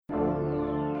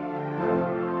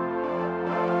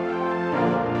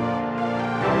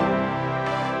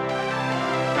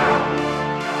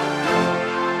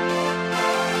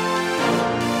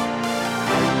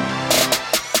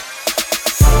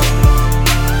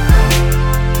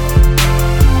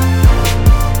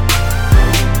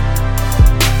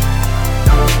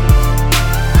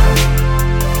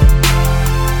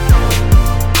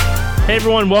Hey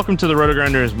everyone, welcome to the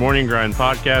Roto-Grinders Morning Grind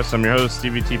Podcast. I'm your host,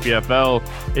 Stevie TPFL.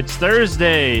 It's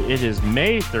Thursday. It is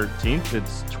May 13th.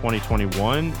 It's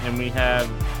 2021, and we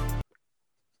have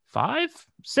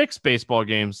six baseball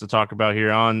games to talk about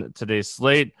here on today's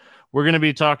slate. We're going to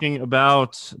be talking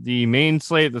about the main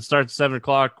slate that starts at 7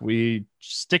 o'clock. We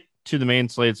stick to the main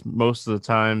slates most of the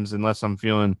times, unless I'm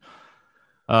feeling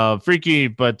freaky,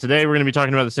 but today we're going to be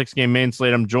talking about the 6-game main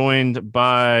slate. I'm joined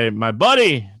by my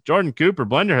buddy Jordan Cooper,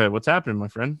 Blenderhead. What's happening, my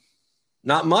friend?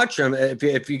 Not much.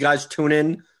 If you guys tune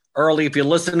in early, if you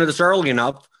listen to this early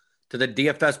enough to the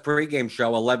DFS pregame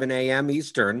show, 11 a.m.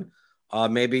 Eastern,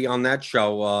 maybe on that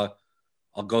show,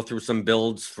 I'll go through some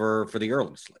builds for the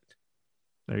early slate.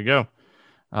 There you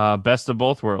go. Best of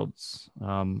both worlds.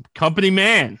 Company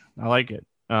man. I like it.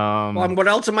 What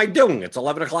else am I doing? It's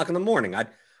 11 o'clock in the morning.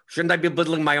 Shouldn't I be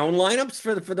building my own lineups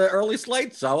for the early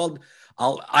slate? So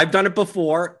I've done it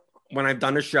before when I've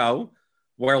done a show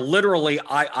where literally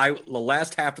the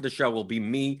last half of the show will be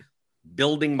me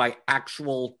building my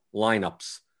actual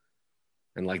lineups.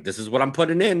 And like, this is what I'm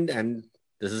putting in and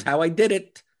this is how I did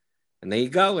it. And there you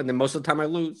go. And then most of the time I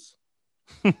lose.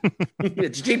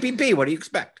 It's GPP. What do you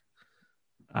expect?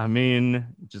 I mean,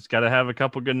 just got to have a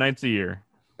couple good nights a year.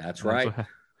 That's right.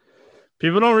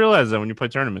 People don't realize that when you play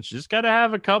tournaments, you just got to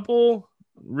have a couple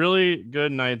really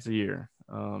good nights a year.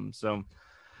 So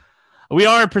we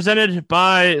are presented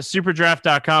by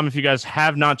superdraft.com. If you guys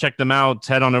have not checked them out,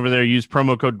 head on over there, use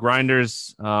promo code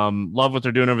grinders. Love what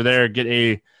they're doing over there. Get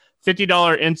a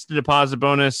 $50 instant deposit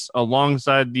bonus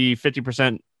alongside the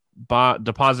 50%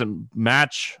 deposit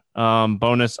match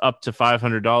bonus up to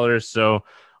 $500. So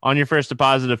on your first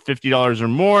deposit of $50 or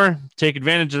more, take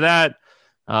advantage of that.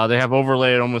 They have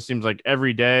overlay. It almost seems like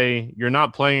every day. You're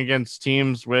not playing against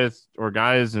teams or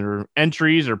guys or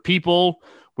entries or people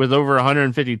with over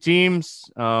 150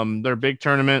 teams. Their big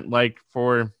tournament, like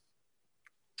for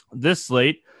this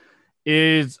slate,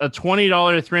 is a $20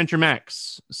 3-entry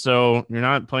max. So you're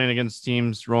not playing against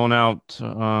teams rolling out,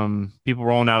 people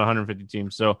rolling out 150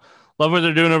 teams. So love what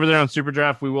they're doing over there on Super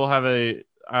Draft. I will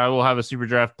have a Super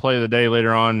Draft play of the day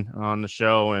later on the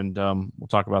show, and we'll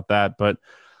talk about that. But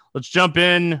let's jump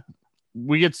in.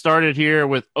 We get started here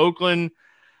with Oakland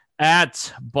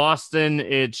at Boston.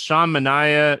 It's Sean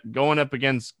Manaea going up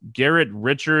against Garrett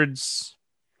Richards.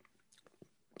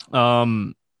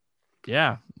 Let's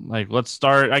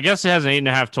start. I guess it has an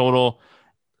 8.5 total,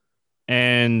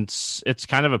 and it's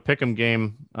kind of a pick'em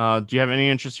game. Do you have any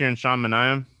interest here in Sean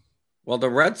Manaea? Well, the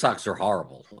Red Sox are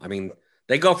horrible. I mean,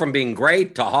 they go from being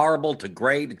great to horrible to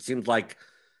great. It seems like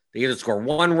they either score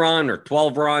 1 run or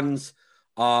 12 runs.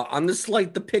 On this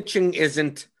slate, the pitching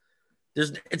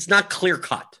it's not clear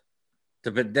cut.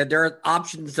 There are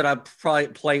options that I probably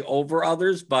play over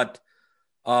others, but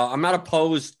I'm not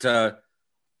opposed to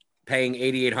paying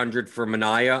 $8,800 for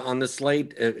Manaea on this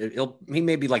slate. He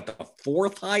may be like the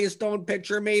 4th highest owned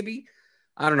pitcher, maybe.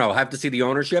 I don't know. I have to see the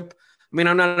ownership. I mean,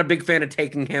 I'm not a big fan of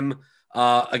taking him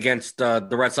against the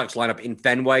Red Sox lineup in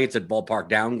Fenway. It's a ballpark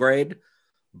downgrade,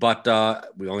 but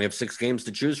we only have 6 games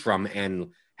to choose from,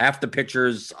 and half the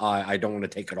pitchers I don't want to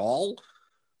take at all.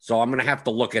 So I'm going to have to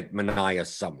look at Manaea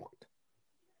somewhat.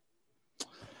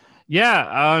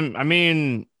 Yeah, I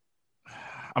mean,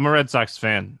 I'm a Red Sox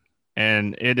fan,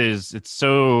 and it's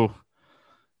so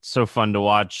fun to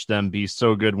watch them be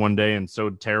so good one day and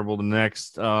so terrible the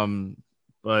next.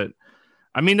 But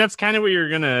I mean, that's kind of what you're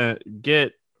going to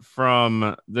get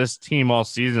from this team all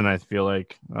season, I feel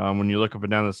like, when you look up and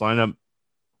down this lineup.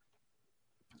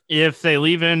 If they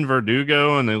leave in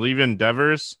Verdugo and they leave in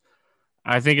Devers,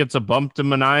 I think it's a bump to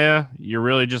Manaea. You're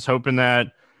really just hoping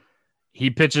that he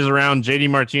pitches around JD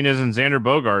Martinez and Xander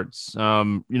Bogaerts.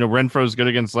 Renfroe's good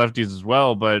against lefties as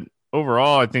well, but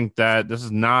overall, I think that this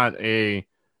is not a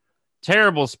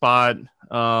terrible spot.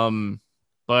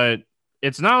 But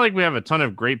it's not like we have a ton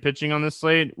of great pitching on this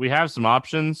slate. We have some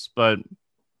options, but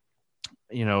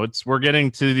we're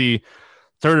getting to the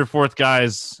 3rd or 4th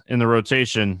guys in the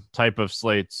rotation type of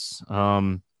slates.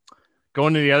 Going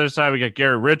to the other side, we got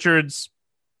Garrett Richards.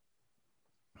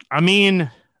 I mean,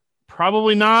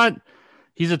 probably not.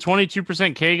 He's a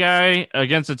 22% K guy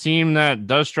against a team that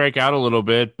does strike out a little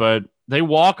bit, but they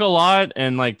walk a lot,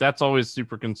 and that's always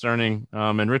super concerning.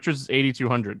 And Richards is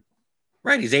 8,200.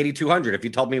 Right, he's 8,200. If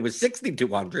you told me it was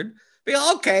 6,200, be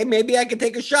okay, maybe I could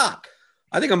take a shot.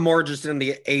 I think I'm more interested in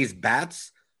the A's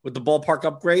bats with the ballpark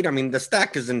upgrade. I mean, the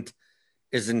stack isn't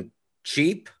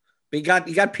cheap, but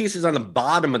you got pieces on the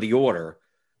bottom of the order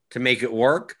to make it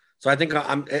work. So I think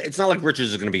it's not like Richards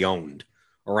is going to be owned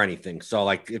or anything. So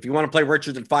if you want to play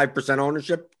Richards at 5%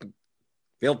 ownership,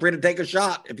 feel free to take a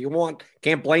shot if you want.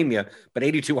 Can't blame you. But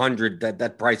 8,200,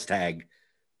 that price tag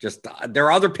Just there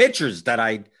are other pitchers that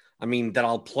that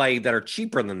I'll play that are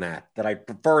cheaper than that I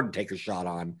prefer to take a shot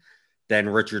on than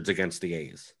Richards against the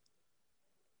A's.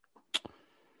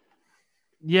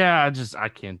 Yeah, I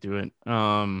can't do it.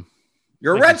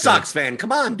 You're a Red Sox fan.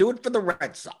 Come on, do it for the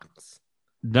Red Sox.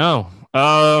 No.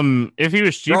 If he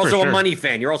was cheaper, you're also sure. a money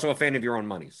fan. You're also a fan of your own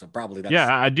money, so probably that's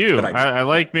I do. I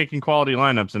like making quality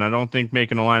lineups, and I don't think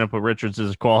making a lineup with Richards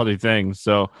is a quality thing.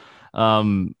 So,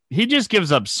 he just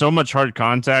gives up so much hard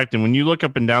contact, and when you look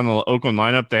up and down the Oakland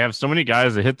lineup, they have so many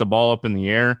guys that hit the ball up in the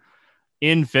air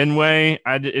in Fenway.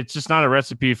 It's just not a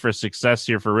recipe for success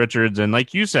here for Richards. And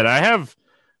like you said, I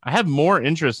have more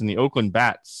interest in the Oakland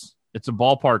bats. It's a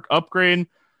ballpark upgrade.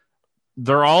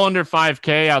 They're all under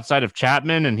 5K outside of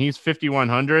Chapman, and he's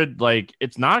 5,100. Like,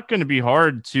 it's not going to be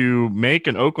hard to make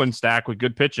an Oakland stack with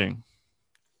good pitching.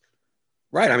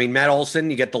 Right. I mean, Matt Olson,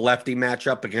 you get the lefty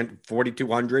matchup against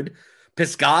 4,200.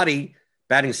 Piscotty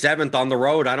batting 7th on the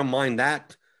road. I don't mind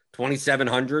that.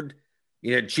 2,700.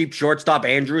 You know, cheap shortstop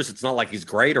Andrews. It's not like he's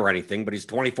great or anything, but he's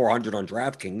 2,400 on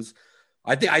DraftKings.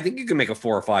 I think you can make a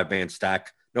 4 or 5 man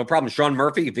stack. No problem. Sean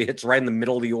Murphy, if he hits right in the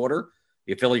middle of the order,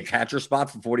 you fill your catcher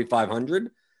spot for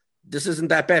 4,500. This isn't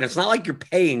that bad. It's not like you're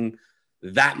paying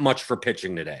that much for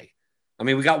pitching today. I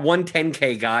mean, we got one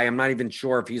 10K guy. I'm not even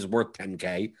sure if he's worth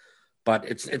 10K, but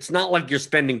it's not like you're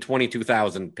spending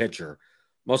 22,000 pitcher.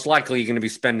 Most likely you're going to be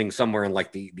spending somewhere in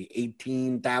like the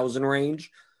 18,000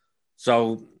 range.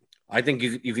 So I think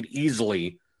you could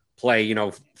easily play,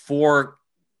 4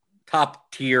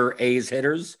 top tier A's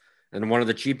hitters and one of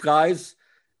the cheap guys.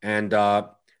 And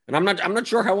I'm not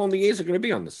sure how long the A's are going to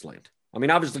be on this slate. I mean,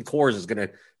 obviously Coors is going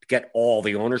to get all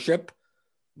the ownership,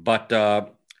 but I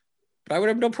would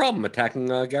have no problem attacking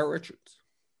Garrett Richards.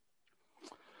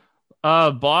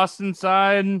 Boston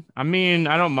side, I mean,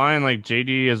 I don't mind like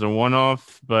JD as a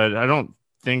one-off, but I don't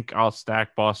think I'll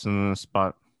stack Boston in this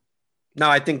spot. No,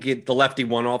 I think the lefty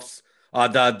one-offs,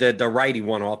 the righty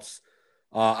one-offs.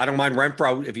 I don't mind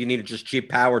Renfroe if you need just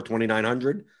cheap power,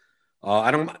 2,900.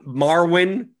 I don't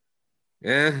Marwin,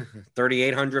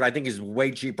 3,800. I think he's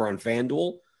way cheaper on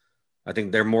FanDuel. I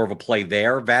think they're more of a play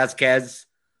there. Vasquez,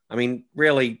 I mean,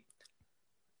 really,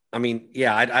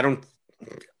 I don't.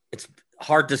 It's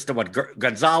hard to what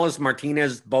Gonzalez,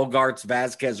 Martinez, Bogarts,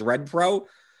 Vasquez, Renfroe.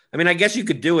 I mean, I guess you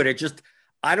could do it.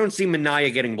 I don't see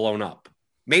Minaya getting blown up.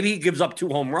 Maybe he gives up 2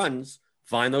 home runs.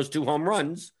 Find those 2 home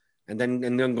runs and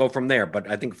then go from there. But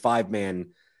I think 5-man.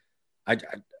 I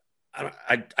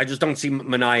just don't see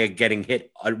Minaya getting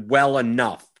hit well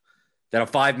enough that a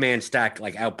 5-man stack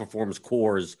like outperforms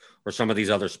Coors or some of these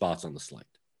other spots on the slate.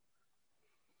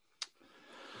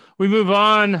 We move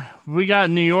on. We got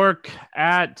New York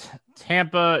at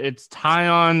Tampa. It's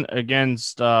Tyon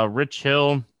against Rich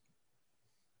Hill.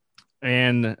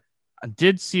 And I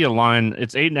did see a line.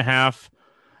 It's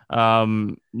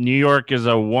 8.5. New York is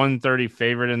a 130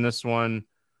 favorite in this one.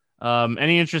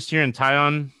 Any interest here in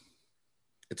Tyon?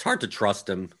 It's hard to trust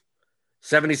him.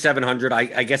 7,700.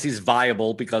 I guess he's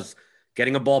viable because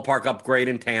getting a ballpark upgrade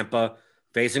in Tampa,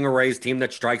 facing a Rays team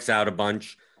that strikes out a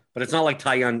bunch. But it's not like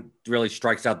Tyon really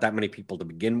strikes out that many people to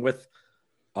begin with.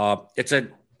 You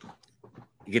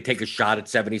could take a shot at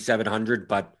 7,700,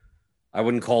 but I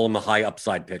wouldn't call him a high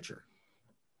upside pitcher.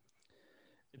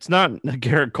 It's not a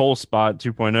Garrett Cole spot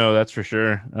 2.0, that's for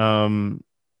sure.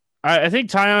 I think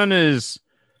Tyon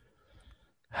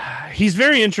he's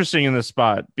very interesting in this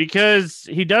spot because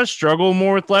he does struggle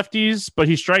more with lefties, but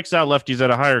he strikes out lefties at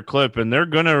a higher clip, and they're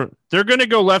gonna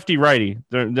go lefty righty.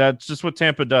 That's just what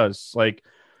Tampa does. Like,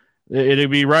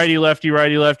 it'd be righty lefty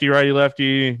righty lefty righty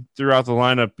lefty throughout the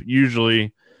lineup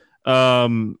usually.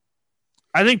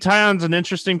 I think Tyon's an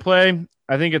interesting play.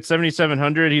 I think at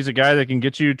 7,700, he's a guy that can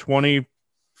get you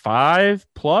 25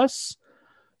 plus.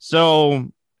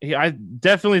 So I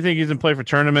definitely think he's in play for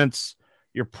tournaments.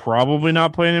 You're probably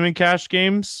not playing him in cash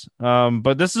games,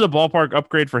 but this is a ballpark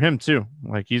upgrade for him too.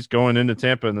 Like, he's going into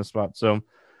Tampa in this spot. So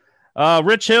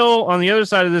Rich Hill on the other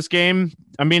side of this game,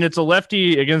 I mean, it's a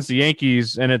lefty against the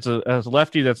Yankees, and it's a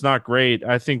lefty that's not great.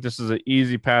 I think this is an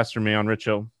easy pass for me on Rich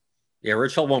Hill. Yeah,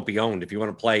 Rich Hill won't be owned if you want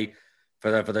to play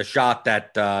for the shot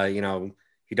that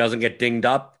he doesn't get dinged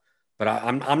up. But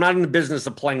I'm not in the business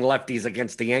of playing lefties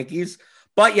against the Yankees.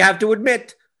 But you have to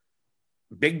admit,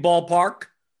 big ballpark.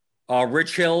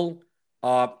 Rich Hill,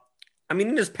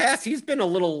 in his past, he's been a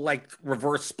little like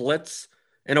reverse splits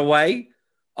in a way.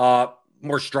 More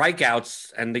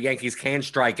strikeouts, and the Yankees can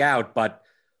strike out, but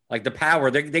like the power,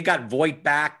 they got Voit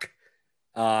back.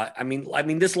 This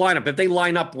lineup, if they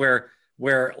line up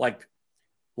where like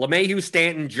LeMahieu,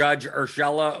 Stanton, Judge,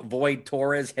 Urshela, Voit,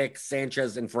 Torres, Hicks,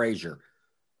 Sanchez, and Frazier,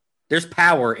 there's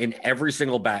power in every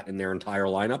single bat in their entire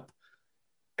lineup.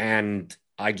 and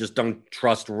I just don't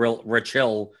trust Rich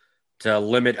Hill to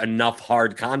limit enough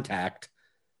hard contact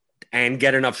and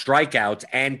get enough strikeouts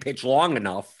and pitch long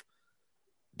enough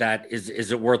that is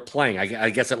it worth playing? I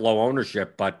guess at low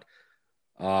ownership, but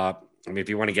I mean, if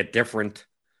you want to get different,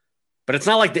 but it's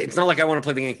not like I want to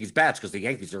play the Yankees bats because the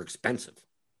Yankees are expensive.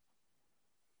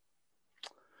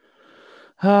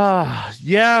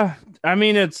 Yeah. I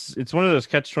mean, it's one of those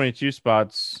catch-22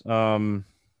 spots.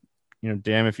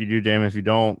 Damn if you do, damn if you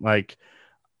don't. Like,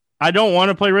 I don't want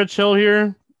to play Rich Hill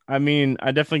here. I mean,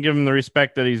 I definitely give him the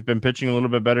respect that he's been pitching a little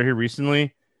bit better here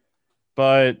recently.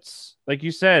 But like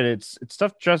you said, it's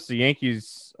tough to trust the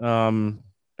Yankees.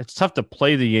 It's tough to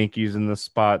play the Yankees in this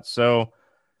spot. So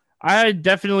I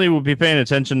definitely will be paying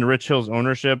attention to Rich Hill's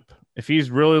ownership. If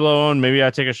he's really low owned, maybe I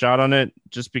take a shot on it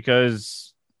just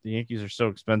because the Yankees are so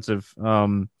expensive.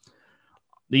 The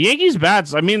Yankees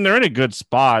bats, I mean, they're in a good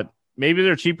spot. Maybe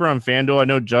they're cheaper on FanDuel. I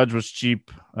know Judge was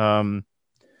cheap.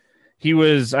 He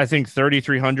was, I think,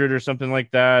 3,300 or something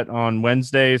like that on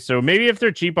Wednesday. So maybe if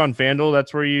they're cheap on FanDuel,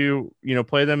 that's where you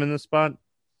play them in this spot.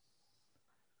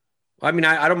 I mean,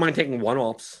 I don't mind taking 1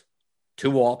 offs,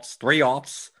 2 offs, 3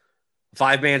 offs,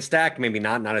 5-man stack. Maybe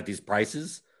not at these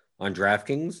prices on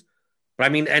DraftKings. But I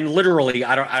mean, and literally,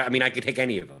 I could take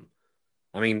any of them.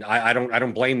 I mean, I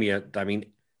don't blame you. I mean,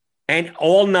 and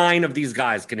all 9 of these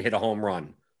guys can hit a home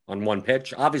run on one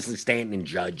pitch. Obviously, Stanton and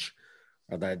Judge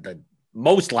are the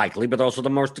most likely, but also the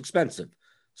most expensive.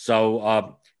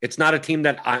 So it's not a team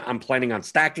that I'm planning on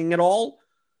stacking at all,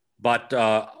 but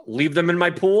leave them in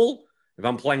my pool. If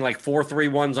I'm playing like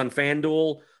 4-3-1s on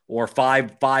FanDuel or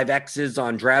 5-5Xs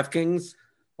on DraftKings,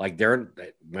 like they're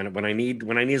when I need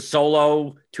a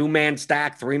solo 2-man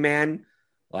stack, 3-man,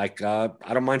 like I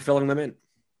don't mind filling them in.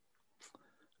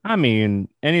 I mean,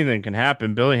 anything can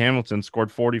happen. Billy Hamilton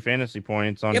scored 40 fantasy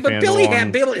points on but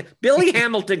FanDuel. Billy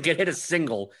Hamilton can hit a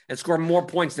single and score more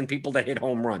points than people that hit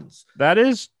home runs. That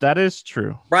is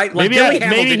true. Right? Like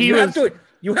you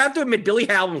have to admit Billy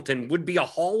Hamilton would be a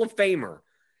Hall of Famer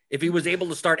if he was able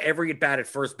to start every at bat at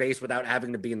first base without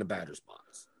having to be in the batter's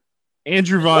box.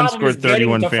 Andrew Vaughn scored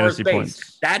 31 fantasy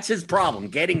points. That's his problem,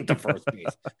 getting to first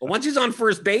base. But once he's on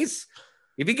first base,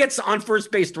 if he gets on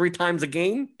first base 3 times a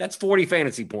game, that's 40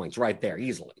 fantasy points right there,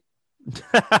 easily.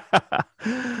 All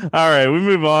right, we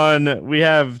move on. We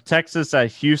have Texas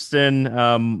at Houston.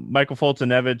 Michael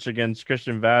Fultonevich against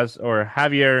Christian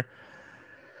Javier.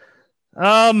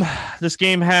 This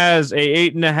game has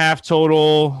a 8.5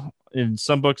 total. In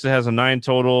some books, it has a 9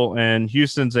 total, and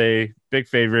Houston's a big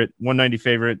favorite, 190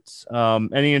 favorites.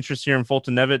 Any interest here in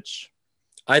Fultonevich?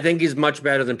 I think he's much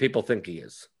better than people think he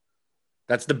is.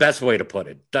 That's the best way to put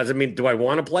it. Doesn't mean, do I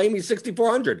want to play him? He's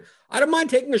 6,400. I don't mind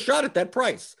taking a shot at that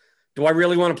price. Do I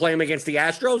really want to play him against the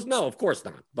Astros? No, of course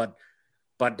not. But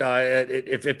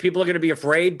if people are going to be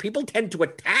afraid, people tend to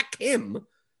attack him.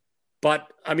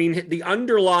 But, I mean, the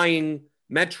underlying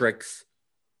metrics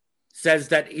says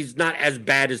that he's not as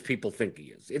bad as people think he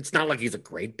is. It's not like he's a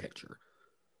great pitcher.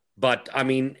 But, I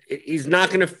mean, he's not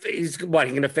going to – he's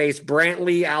going to face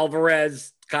Brantley,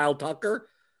 Alvarez, Kyle Tucker?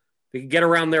 He can get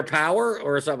around their power,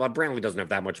 or something. Brantley doesn't have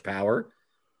that much power.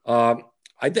 I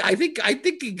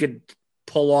think he could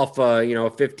pull off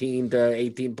 15 to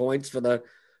 18 points for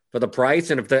the price.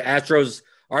 And if the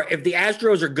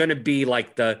Astros are going to be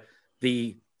like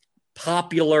the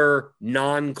popular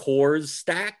non-cores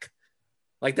stack,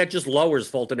 like that just lowers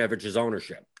Fultonevich's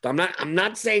ownership. I'm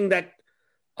not saying that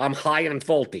I'm high on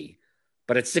Fulty,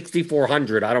 but at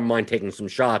 6,400, I don't mind taking some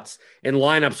shots in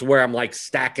lineups where I'm like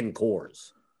stacking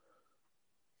cores.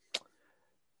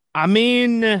 I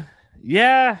mean,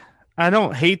 yeah, I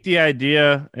don't hate the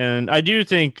idea. And I do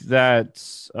think that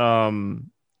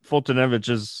Fultonevich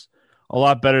is a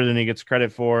lot better than he gets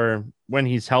credit for when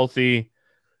he's healthy.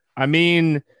 I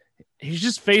mean, he's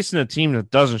just facing a team that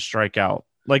doesn't strike out.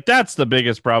 Like, that's the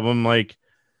biggest problem. Like,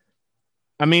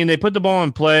 I mean, they put the ball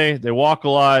in play, they walk a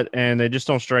lot, and they just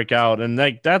don't strike out. And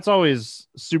that's always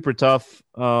super tough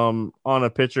on a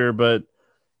pitcher, but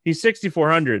he's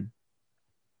 6,400.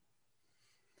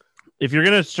 If you're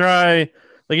going to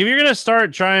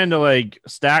start trying to like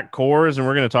stack cores, and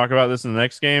we're going to talk about this in the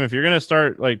next game, if you're going to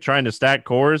start like trying to stack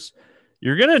cores,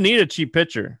 you're going to need a cheap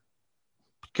pitcher,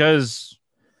 because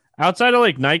outside of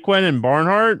like Nyquist and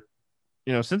Barnhart,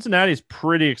 Cincinnati's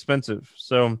pretty expensive.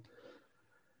 So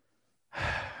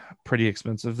pretty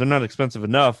expensive. They're not expensive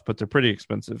enough, but they're pretty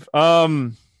expensive.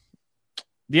 The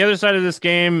other side of this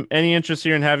game, any interest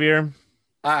here in Javier?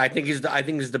 I think he's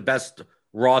the best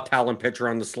raw talent pitcher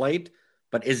on the slate,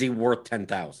 but is he worth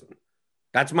 10,000?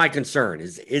 That's my concern.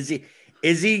 Does he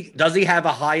have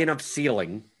a high enough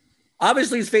ceiling?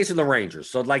 Obviously he's facing the Rangers.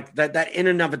 So like that in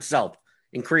and of itself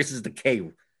increases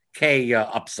the K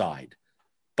upside.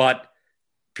 But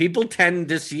people tend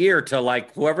this year to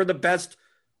like whoever the best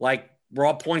like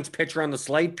raw points pitcher on the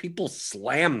slate, people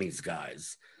slam these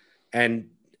guys. And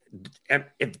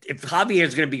if Javier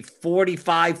is going to be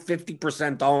 45,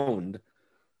 50% owned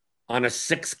on a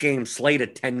 6-game slate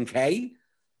at 10K,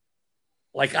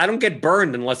 like I don't get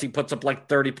burned unless he puts up like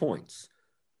 30 points.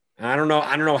 And I don't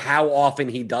know how often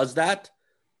he does that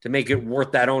to make it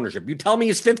worth that ownership. You tell me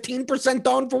he's 15%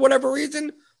 owned for whatever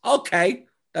reason, okay,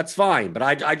 that's fine. But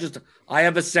I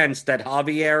have a sense that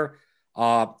Javier,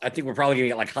 I think we're probably gonna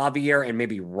get like Javier and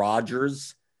maybe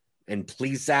Rogers and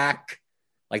Plesac.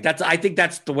 Like I think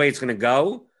that's the way it's gonna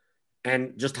go.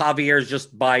 And just Javier is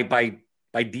just by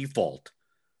default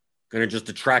gonna just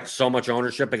attract so much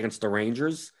ownership against the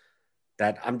Rangers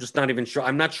that I'm just not even sure.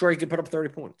 I'm not sure he could put up 30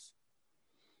 points.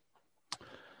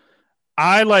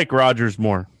 I like Rogers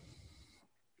more.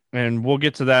 And we'll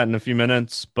get to that in a few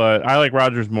minutes, but I like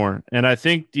Rogers more. And I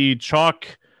think the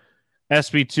chalk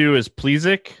SB2 is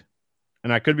Plesac,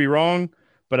 and I could be wrong,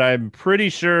 but I'm pretty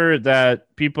sure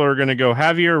that people are going to go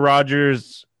Javier,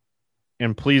 Rogers,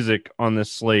 and Plesac on this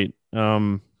slate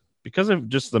because of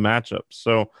just the matchups.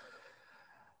 So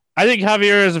I think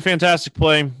Javier is a fantastic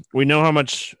play. We know how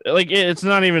much, like, it's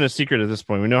not even a secret at this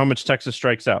point. We know how much Texas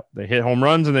strikes out. They hit home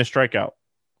runs and they strike out.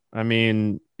 I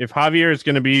mean, if Javier is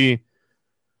going to be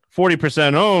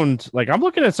 40% owned, like I'm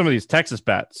looking at some of these Texas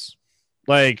bats.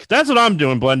 Like that's what I'm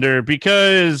doing, Blender,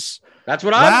 because that's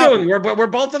what I'm doing. We're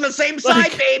both on the same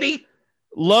side, baby.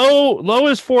 Low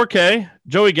is 4K.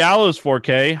 Joey Gallo is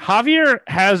 4K. Javier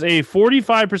has a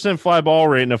 45% fly ball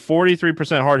rate and a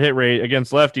 43% hard hit rate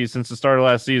against lefties since the start of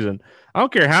last season. I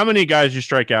don't care how many guys you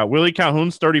strike out. Willie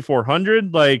Calhoun's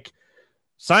 3,400. Like,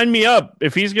 sign me up.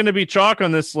 If he's going to be chalk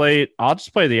on this slate, I'll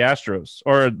just play the Astros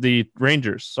or the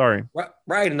Rangers. Sorry.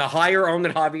 Right. And the higher owned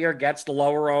that Javier gets, the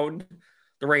lower owned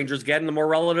the Rangers get, and the more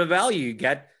relative value you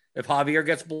get if Javier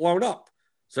gets blown up.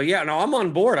 So, yeah, no, I'm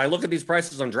on board. I look at these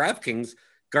prices on DraftKings.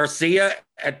 Garcia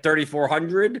at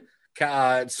 3,400,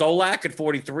 Solak at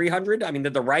 4,300. I mean,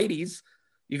 they're the righties.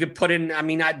 You could put in, I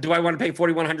mean, do I want to pay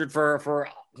 4,100 for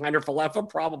Hunter Falefa?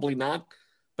 Probably not.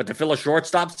 But to fill a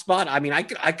shortstop spot, I mean, I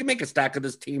could make a stack of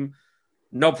this team,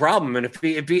 no problem. And if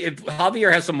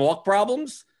Javier has some walk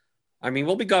problems, I mean,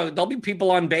 there'll be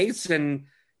people on base, and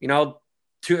you know,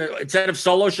 instead of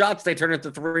solo shots, they turn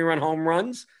into 3-run home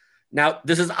runs. Now,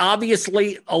 this is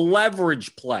obviously a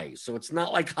leverage play, so it's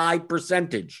not like high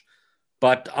percentage.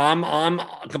 But I'm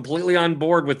completely on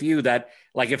board with you that,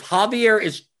 like, if Javier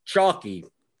is chalky,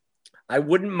 I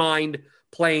wouldn't mind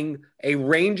playing a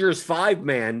Rangers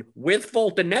 5-man with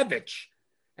Foltynewicz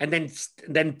and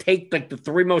then take like the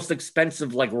 3 most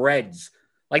expensive like Reds.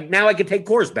 Like now I could take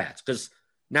Coors bats because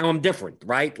now I'm different,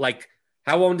 right? Like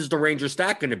how owned is the Rangers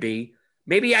stack going to be?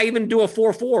 Maybe I even do a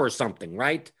 4-4 or something,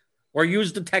 right? Or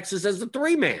use the Texas as the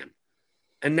 3-man.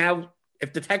 And now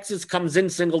if the Texas comes in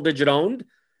single digit owned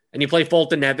and you play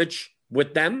Foltynewicz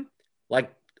with them,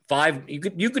 like you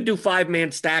could do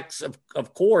 5-man stacks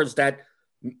of Coors that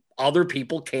other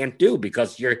people can't do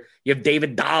because you have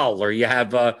David Dahl or you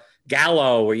have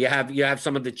Gallo or you have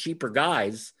some of the cheaper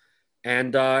guys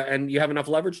and you have enough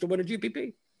leverage to win a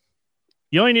GPP.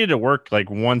 You only need to work like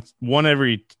one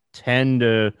every 10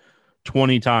 to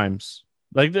 20 times.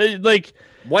 Like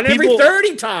one every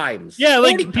 30 times. Yeah,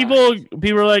 like people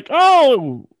are like,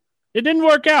 "Oh, it didn't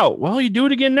work out." Well, you do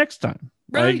it again next time.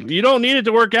 Right. Like you don't need it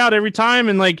to work out every time,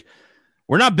 and like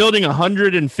we're not building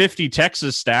 150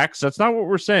 Texas stacks. That's not what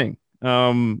we're saying.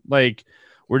 Like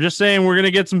we're just saying we're going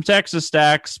to get some Texas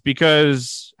stacks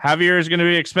because Javier is going to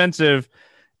be expensive.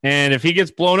 And if he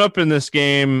gets blown up in this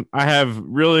game, I have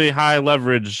really high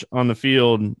leverage on the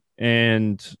field.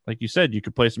 And like you said, you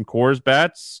could play some Coors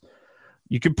bats.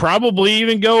 You could probably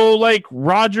even go like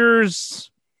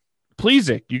Rogers,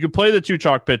 Plesac. You could play the 2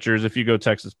 chalk pitchers if you go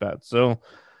Texas bats. So,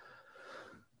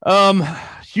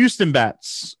 Houston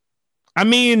bats. I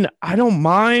mean, I don't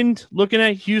mind looking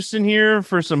at Houston here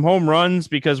for some home runs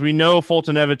because we know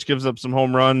Foltynewicz gives up some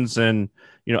home runs, and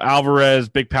you know Alvarez,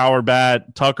 big power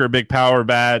bat, Tucker, big power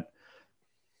bat.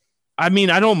 I mean,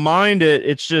 I don't mind it.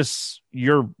 It's just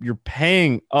you're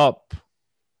paying up.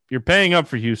 You're paying up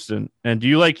for Houston. And do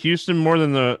you like Houston more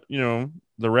than the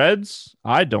Reds?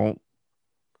 I don't.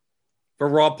 For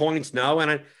raw points, no.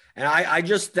 And I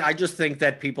just think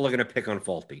that people are going to pick on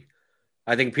Folty.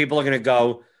 I think people are going to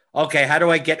go, okay, how do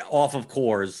I get off of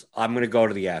Coors? I'm going to go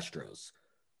to the Astros.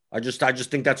 I just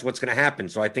think that's what's going to happen.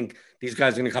 So I think these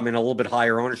guys are going to come in a little bit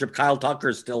higher ownership. Kyle Tucker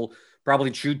is still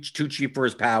probably too cheap for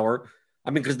his power.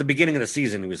 I mean, because the beginning of the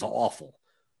season, he was awful.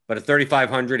 But at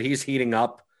 3,500, he's heating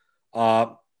up.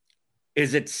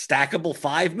 Is it stackable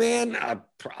 5-man?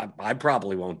 I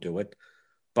probably won't do it,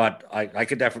 but I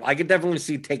could definitely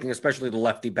see taking, especially the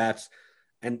lefty bats.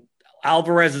 And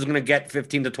Alvarez is going to get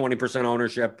 15 to 20%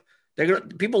 ownership.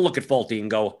 People look at Fulte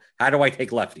and go, how do I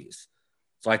take lefties?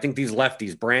 So I think these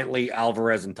lefties, Brantley,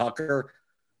 Alvarez, and Tucker,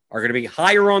 are going to be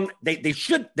higher on. They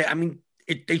should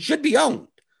be owned,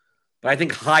 but I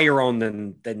think higher owned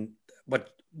than what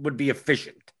would be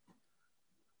efficient.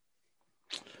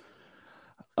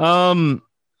 All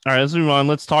right, let's move on.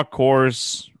 Let's talk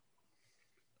cores.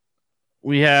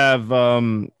 We have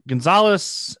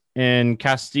Gonzalez and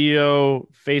Castillo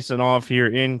facing off here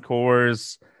in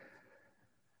cores.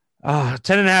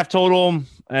 10.5 total,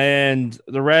 and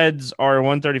the Reds are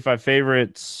 135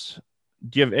 favorites.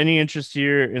 Do you have any interest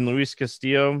here in Luis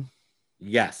Castillo?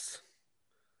 Yes.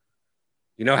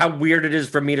 You know how weird it is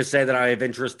for me to say that I have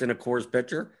interest in a Coors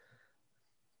pitcher?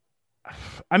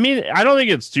 I mean, I don't think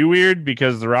it's too weird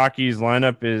because the Rockies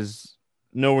lineup is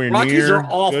nowhere near. Rockies are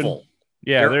awful.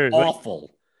 Good. Yeah, they're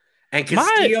awful. And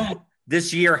Castillo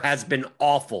this year has been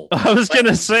awful. I was going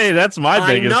to say that's my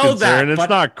biggest concern. It's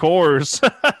not Coors.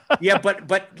 Yeah,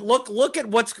 but look at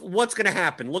what's going to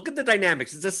happen. Look at the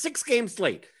dynamics. It's a 6-game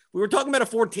slate. We were talking about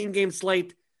a 14-game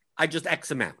slate. I just X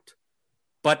them out.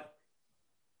 But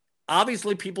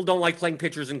obviously people don't like playing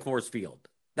pitchers in Coors Field.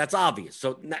 That's obvious.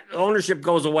 So ownership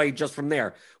goes away just from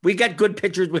there. We get good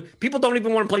pitchers. People don't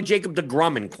even want to play Jacob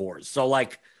deGrom in Coors. So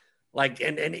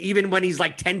and even when he's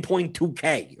like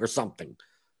 10.2K or something.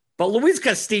 But Luis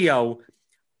Castillo,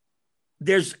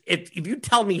 if you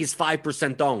tell me he's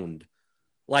 5% owned,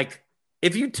 like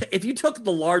if you took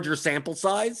the larger sample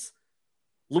size,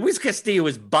 Luis Castillo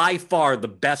is by far the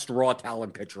best raw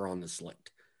talent pitcher on the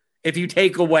slate. If you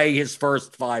take away his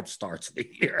first 5 starts of the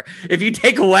year, if you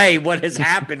take away what has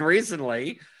happened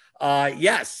recently,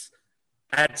 yes,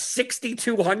 at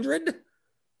 6,200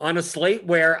 on a slate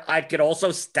where I could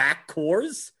also stack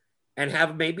Coors and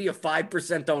have maybe a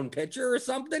 5% owned pitcher or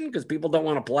something because people don't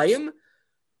want to play him.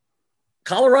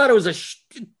 Colorado is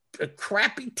a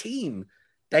crappy team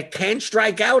that can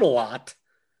strike out a lot.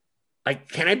 Like,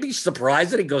 can I be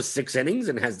surprised that he goes 6 innings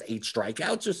and has 8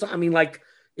 strikeouts or something? I mean, like,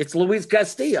 it's Luis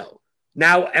Castillo.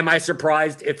 Now, am I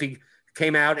surprised if he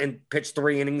came out and pitched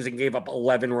 3 innings and gave up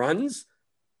 11 runs?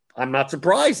 I'm not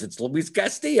surprised. It's Luis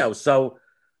Castillo. So,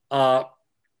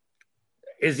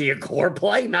 is he a core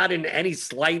play? Not in any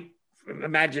slight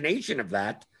imagination of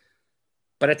that.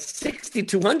 But at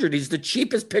 6,200, he's the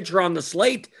cheapest pitcher on the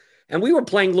slate. And we were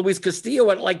playing Luis Castillo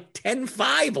at like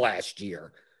 10.5 last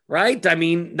year, right? I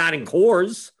mean, not in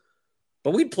Coors,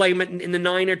 but we'd play him in the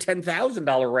 $9,000 or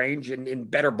 $10,000 range in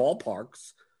better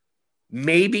ballparks.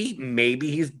 Maybe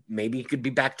he could be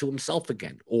back to himself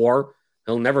again, or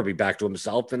he'll never be back to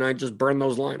himself, and I just burn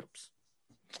those lineups.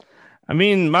 I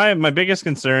mean, my biggest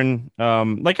concern,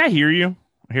 like I hear you,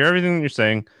 I hear everything that you're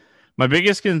saying. My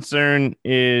biggest concern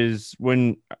is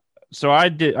I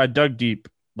dug deep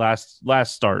last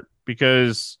start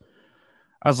because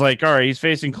I was like, all right, he's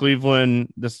facing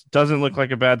Cleveland. This doesn't look like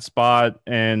a bad spot.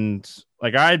 And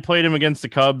like I had played him against the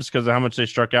Cubs because of how much they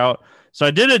struck out. So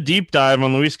I did a deep dive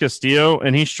on Luis Castillo,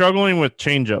 and he's struggling with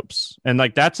changeups. And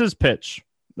like that's his pitch.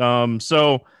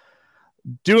 So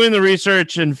doing the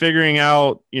research and figuring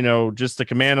out, just the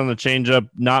command on the changeup,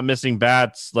 not missing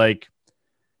bats, like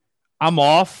I'm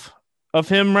off of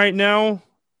him right now.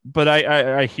 But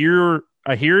I hear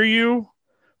you.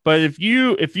 But if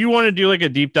you want to do like a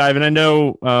deep dive, and I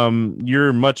know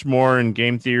you're much more in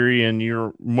game theory and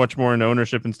you're much more in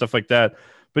ownership and stuff like that,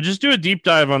 but just do a deep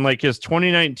dive on like his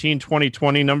 2019,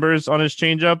 2020 numbers on his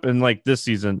changeup and like this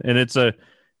season. And it's a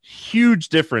huge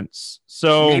difference.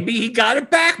 So maybe he got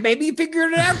it back. Maybe he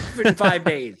figured it out in 5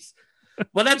 days.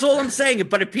 Well, that's all I'm saying.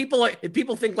 But if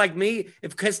people think like me,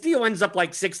 if Castillo ends up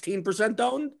like 16%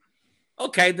 owned,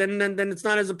 okay, then it's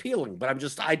not as appealing. But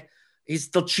he's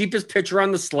the cheapest pitcher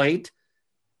on the slate.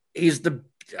 It's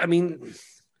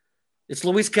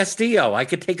Luis Castillo. I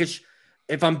could take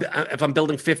if I'm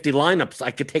building 50 lineups, I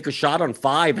could take a shot on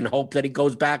 5 and hope that he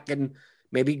goes back and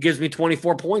maybe he gives me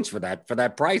 24 points for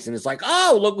that price. And it's like,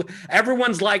 oh, look,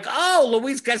 everyone's like, oh,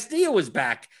 Luis Castillo is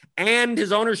back. And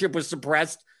his ownership was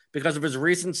suppressed because of his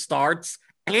recent starts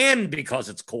and because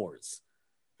it's Coors,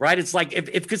 right? It's like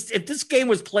if this game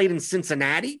was played in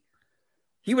Cincinnati,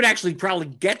 he would actually probably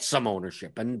get some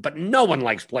ownership, but no one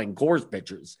likes playing Coors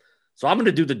pitchers. So I'm going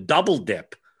to do the double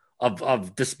dip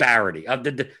of disparity, of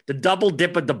the double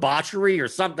dip of debauchery or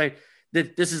something.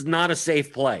 That this is not a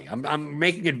safe play. I'm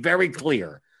making it very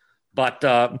clear. But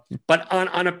on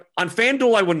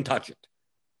FanDuel, I wouldn't touch it,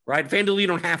 right? FanDuel, you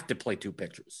don't have to play 2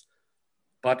 pitchers.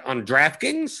 But on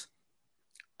DraftKings,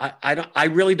 I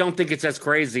really don't think it's as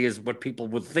crazy as what people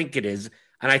would think it is.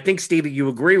 And I think, Stevie, you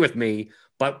agree with me.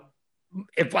 But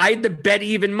if I had to bet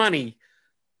even money,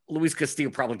 Luis Castillo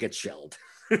probably gets shelled.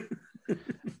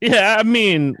 Yeah, I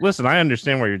mean, listen, I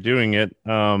understand why you're doing it.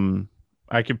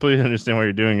 I completely understand why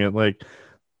you're doing it. Like,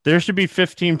 there should be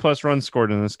 15 plus runs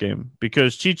scored in this game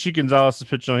because Chichi Gonzalez is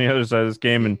pitching on the other side of this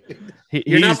game, and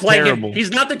You're not he's playing terrible. him.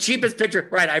 He's not the cheapest pitcher.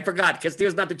 Right, I forgot.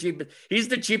 Castillo's not the cheapest. He's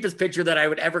the cheapest pitcher that I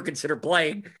would ever consider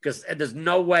playing because there's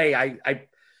no way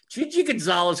Chichi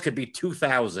Gonzalez could be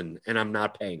 2,000 and I'm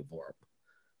not paying for him.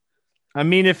 I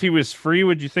mean, if he was free,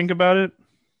 would you think about it?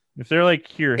 If they're like,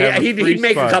 here, he'd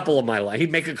make a couple of my life.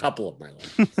 He'd make a couple of my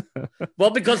life. Well,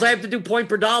 because I have to do point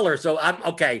per dollar. So I'm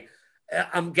okay.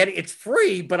 It's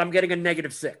free, but I'm getting a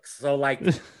 -6. So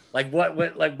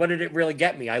what did it really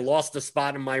get me? I lost a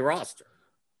spot in my roster.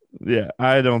 Yeah,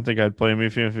 I don't think I'd play him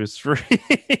if it's free.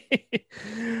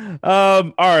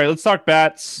 All right, let's talk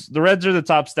bats. The Reds are the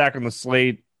top stack on the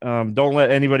slate. Don't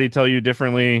let anybody tell you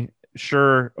differently.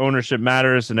 Sure, ownership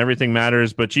matters and everything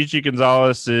matters, but Chichi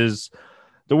Gonzalez is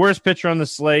the worst pitcher on the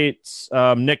slate.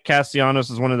 Nick Castellanos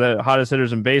is one of the hottest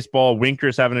hitters in baseball.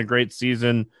 Winker's having a great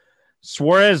season.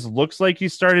 Suarez looks like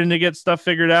he's starting to get stuff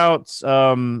figured out.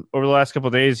 Over the last couple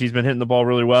of days, he's been hitting the ball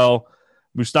really well.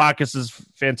 Moustakas is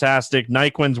fantastic.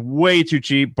 Nyquin's way too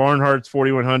cheap. Barnhart's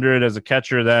 4,100 as a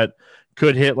catcher that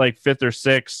could hit like 5th or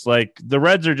 6th. Like, the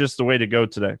Reds are just the way to go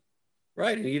today.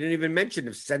 Right, and you didn't even mention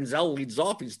if Senzel leads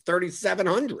off, he's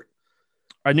 3,700.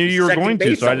 I knew you were going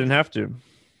to, so I didn't have to.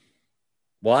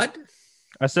 What?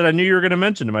 I said I knew you were going to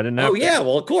mention him. I didn't have to. Yeah,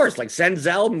 well, of course. Like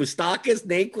Senzel, Moustakas,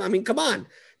 Nyquin. I mean, come on.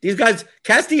 These guys,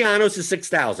 Castellanos is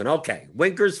 6,000. Okay.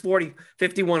 Winker's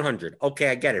 5,100. Okay,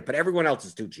 I get it. But everyone else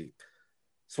is too cheap.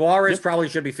 Suarez probably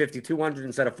should be 5,200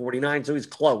 instead of 49, so he's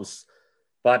close.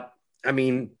 But, I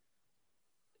mean,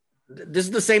 this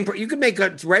is the same. You can make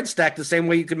a Red stack the same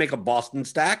way you can make a Boston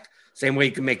stack, same way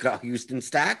you can make a Houston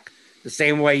stack, the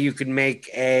same way you can make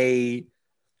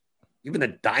even a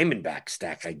Diamondback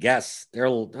stack, I guess.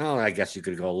 I guess you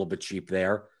could go a little bit cheap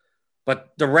there.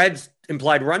 But the Reds'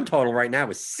 implied run total right now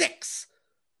is 6.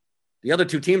 The other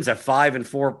two teams have 5 and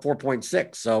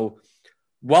 4.6. So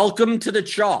welcome to the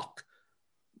chalk.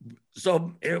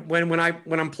 So when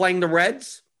I'm playing the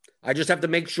Reds, I just have to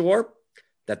make sure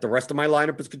that the rest of my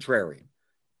lineup is contrarian.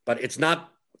 But it's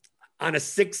not on a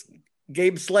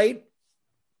 6-game slate.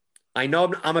 I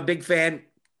know I'm a big fan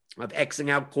of Xing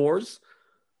out cores,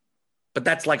 but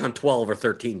that's like on 12 or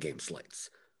 13 game slates.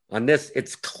 On this,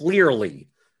 it's clearly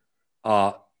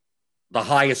the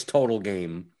highest total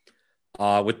game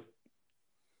with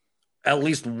at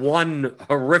least one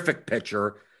horrific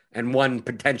pitcher and one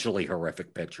potentially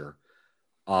horrific pitcher.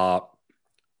 I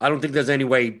don't think there's any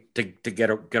way to get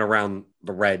around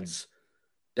the Reds,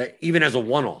 that even as a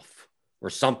one-off or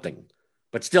something.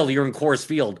 But still, you're in Coors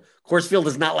Field. Coors Field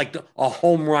is not like a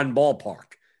home run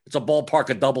ballpark. It's a ballpark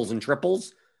of doubles and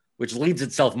triples, which leads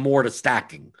itself more to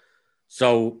stacking.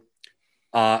 So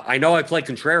I know I play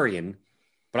contrarian,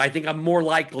 but I think I'm more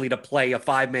likely to play a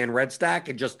 5-man Red stack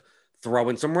and just throw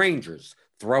in some Rangers,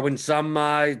 throw in some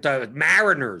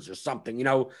Mariners or something,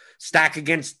 stack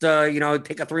against, take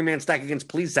a 3-man stack against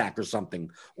Plesac or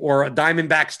something, or a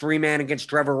Diamondbacks 3-man against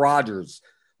Trevor Rogers.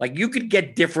 Like, you could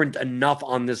get different enough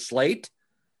on this slate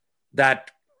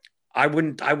that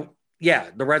the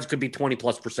Reds could be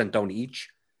 20+% owned each,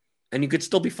 and you could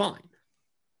still be fine.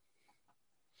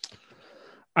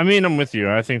 I mean, I'm with you.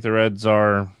 I think the Reds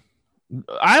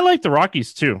I like the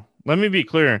Rockies too. Let me be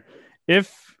clear.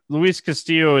 If Luis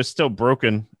Castillo is still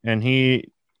broken and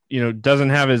he, doesn't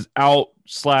have his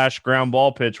out/ground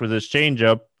ball pitch with his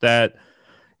changeup that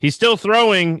he's still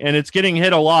throwing and it's getting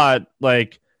hit a lot.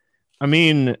 Like, I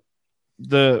mean,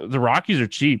 the Rockies are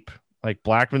cheap. Like,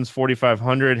 Blackman's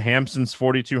 4,500, Hampson's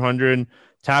 4,200,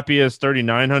 Tapia's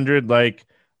 3,900. Like,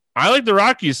 I like the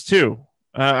Rockies too.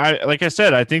 Like I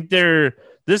said, I think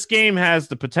this game has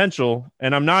the potential,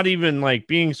 and I'm not even like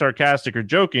being sarcastic or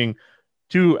joking,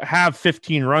 to have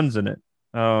 15 runs in it.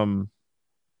 So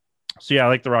yeah, I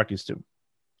like the Rockies too.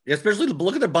 Yeah, especially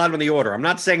look at the bottom of the order. I'm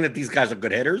not saying that these guys are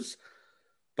good hitters,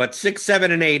 but 6,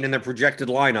 7, and 8 in their projected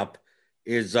lineup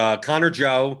is Connor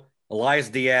Joe, Elias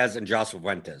Diaz, and Joseph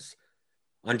Fuentes.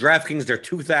 On DraftKings, they're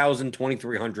 2,000,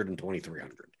 2,300, and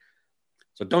 2,300.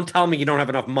 So don't tell me you don't have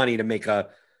enough money to make a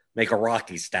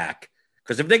Rocky stack.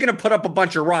 Because if they're going to put up a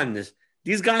bunch of runs,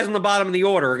 these guys on the bottom of the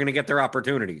order are going to get their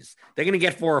opportunities. They're going to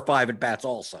get 4 or 5 at bats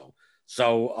also.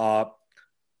 So,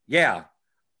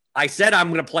 I said I'm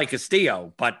going to play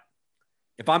Castillo, but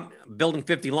if I'm building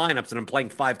 50 lineups and I'm playing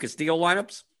 5 Castillo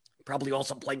lineups, I'm probably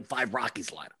also playing 5 Rockies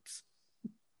lineups.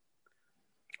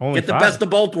 Only Get the 5. best of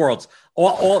both worlds.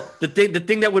 The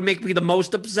thing that would make me the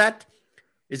most upset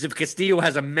is if Castillo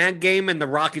has a mad game and the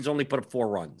Rockies only put up 4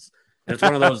 runs. And it's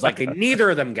one of those like neither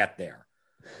of them get there.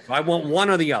 So I want one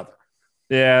or the other.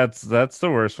 Yeah, that's the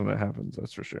worst when that happens.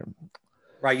 That's for sure.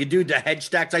 Right. You do the hedge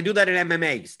stacks. I do that in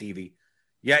MMA, Stevie.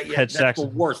 Yeah, Hedge that's stacks. the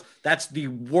worst. That's the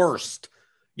worst.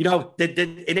 In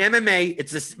MMA,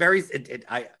 it's this very.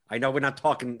 I know we're not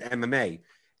talking MMA.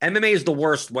 MMA is the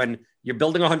worst when you're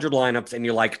building 100 lineups and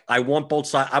you're like, I want both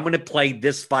sides. I'm going to play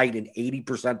this fight in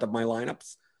 80% of my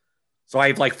lineups. So I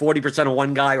have like 40% of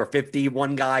one guy or 50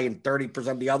 one guy and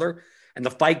 30% the other. And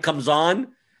the fight comes on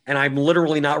and I'm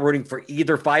literally not rooting for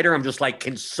either fighter. I'm just like,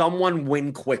 can someone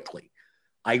win quickly?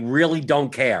 I really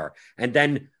don't care. And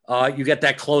then you get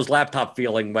that closed laptop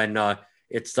feeling when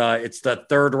it's the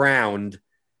third round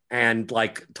and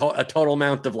like a total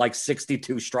amount of like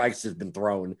 62 strikes has been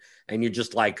thrown. And you're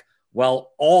just like,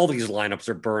 well, all these lineups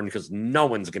are burned because no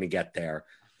one's going to get there.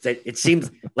 It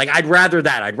seems like I'd rather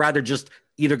that. I'd rather just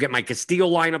either get my Castillo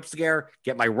lineups there,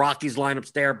 get my Rockies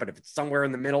lineups there. But if it's somewhere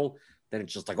in the middle, then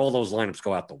it's just like all those lineups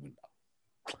go out the window.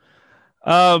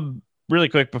 Really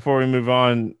quick before we move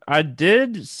on, I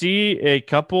did see a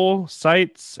couple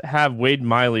sites have Wade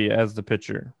Miley as the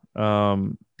pitcher.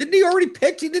 Didn't he already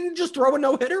pitch? He didn't just throw a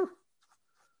no-hitter?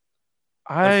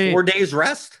 4 days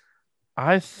rest?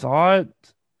 I thought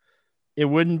it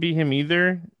wouldn't be him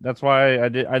either. That's why I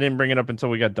didn't bring it up until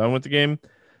we got done with the game.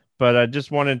 But I just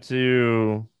wanted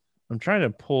to. I'm trying to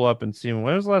pull up and see when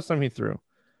was the last time he threw.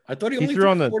 I thought he only threw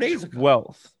on the 4 days ago.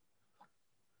 12th.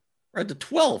 Right, the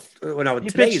 12th. No, he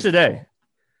pitched today.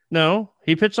 No,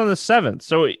 he pitched on the 7th.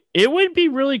 So it would be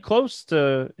really close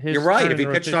to his. You're right. If he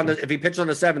pitched on the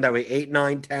 7th, that way 8,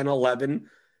 9, 10, 11.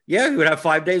 Yeah, he would have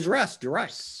 5 days rest. You're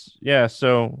right. Yeah.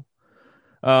 So,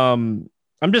 I'm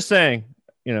just saying,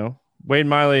 Wade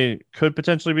Miley could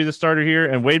potentially be the starter here,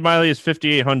 and Wade Miley is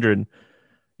 5,800.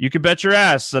 You could bet your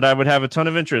ass that I would have a ton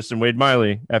of interest in Wade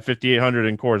Miley at 5,800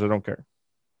 in cores. I don't care.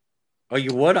 Oh,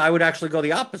 you would? I would actually go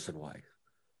the opposite way.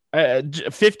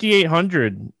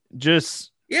 5,800.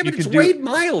 Just yeah, but it's Wade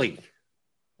Miley.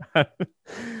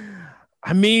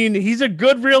 I mean, he's a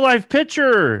good real life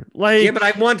pitcher. Like, yeah, but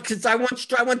I want 12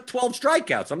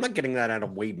 strikeouts. I'm not getting that out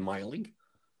of Wade Miley.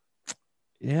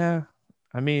 Yeah,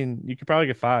 I mean, you could probably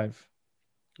get 5.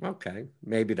 Okay,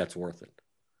 maybe that's worth it.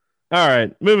 All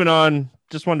right, moving on.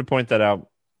 Just wanted to point that out.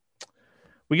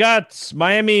 We got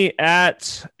Miami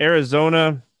at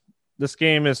Arizona. This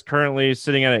game is currently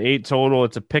sitting at an 8 total.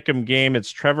 It's a pick'em game. It's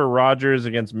Trevor Rogers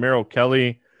against Merrill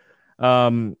Kelly.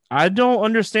 I don't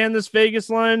understand this Vegas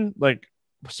line. Like,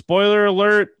 spoiler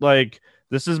alert, like,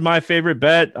 this is my favorite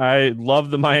bet. I love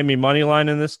the Miami money line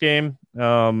in this game.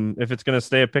 If it's going to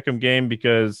stay a pick'em game,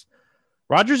 because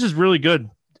Rogers is really good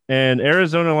and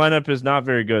Arizona lineup is not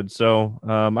very good. So,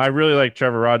 I really like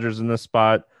Trevor Rogers in this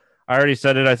spot. I already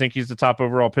said it. I think he's the top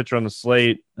overall pitcher on the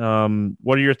slate.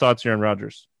 What are your thoughts here on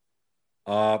Rogers?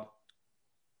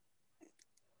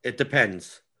 It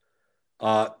depends.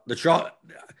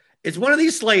 It's one of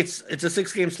these slates. It's a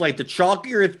 6-game slate. The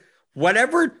chalkier,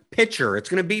 whatever pitcher, it's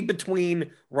going to be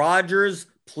between Rogers,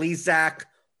 Plesac,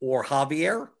 or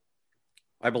Javier.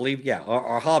 I believe, yeah,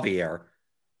 or Javier.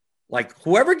 Like,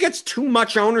 whoever gets too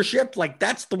much ownership, like,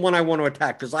 that's the one I want to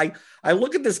attack. Because I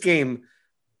look at this game,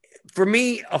 for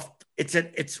me,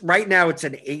 it's right now it's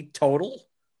an 8 total.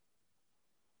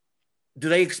 Do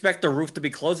they expect the roof to be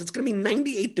closed? It's going to be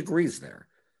 98 degrees there.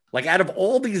 Like, out of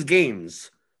all these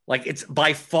games, like, it's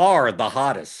by far the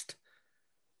hottest.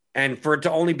 And for it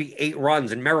to only be 8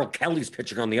 runs, and Merrill Kelly's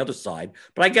pitching on the other side.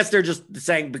 But I guess they're just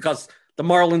saying because the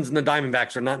Marlins and the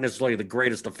Diamondbacks are not necessarily the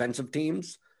greatest offensive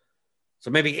teams. So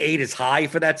maybe 8 is high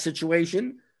for that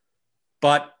situation.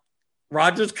 But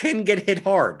Rogers can get hit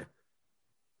hard.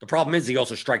 The problem is he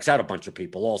also strikes out a bunch of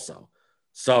people also.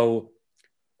 So,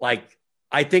 like,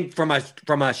 I think from a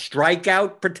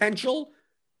strikeout potential,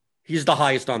 he's the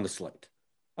highest on the slate.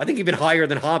 I think even higher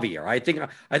than Javier.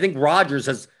 I think Rogers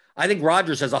has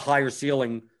a higher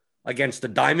ceiling against the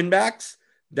Diamondbacks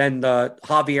than the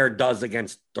Javier does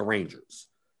against the Rangers.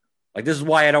 Like, this is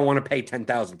why I don't want to pay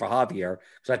 $10,000 for Javier,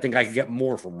 because I think I could get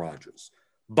more from Rogers.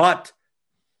 But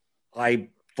I'm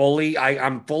fully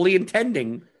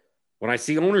intending, when I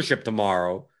see ownership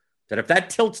tomorrow, that if that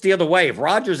tilts the other way, if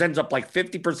Rogers ends up like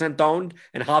 50% owned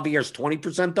and Javier's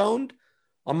 20% owned,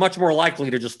 I'm much more likely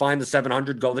to just find the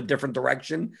 700, go the different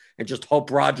direction, and just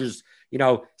hope Rogers, 6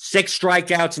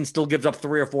 strikeouts and still gives up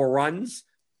 3 or 4 runs.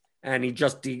 And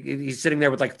he's sitting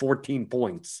there with like 14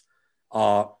 points.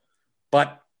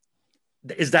 But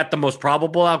is that the most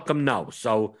probable outcome? No.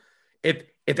 So if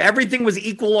everything was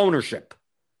equal ownership,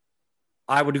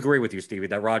 I would agree with you, Stevie,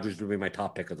 that Rogers would be my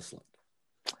top pick of the slate.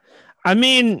 I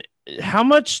mean, how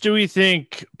much do we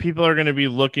think people are going to be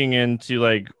looking into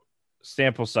like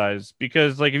sample size?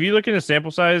 Because like if you look into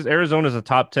sample size, Arizona is a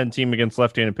top 10 team against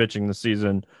left-handed pitching this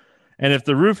season. And if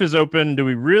the roof is open, do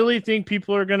we really think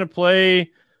people are going to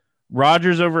play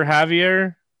Rogers over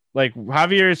Javier? Like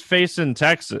Javier is facing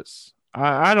Texas.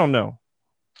 I don't know.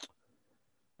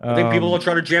 I think people will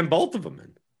try to jam both of them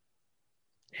in.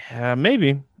 Yeah,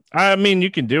 maybe. I mean, you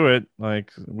can do it.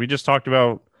 Like we just talked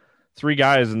about 3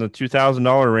 guys in the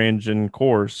 $2,000 range in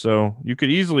course, so you could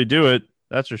easily do it.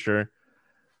 That's for sure.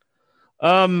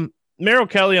 Merrill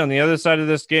Kelly on the other side of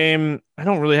this game, I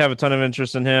don't really have a ton of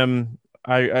interest in him.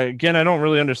 I don't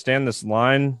really understand this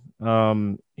line.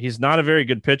 He's not a very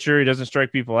good pitcher. He doesn't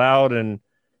strike people out, and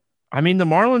I mean the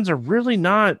Marlins are really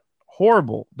not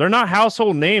horrible. They're not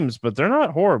household names, but they're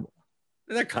not horrible.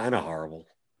 They're kind of horrible.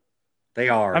 They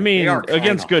are. I mean,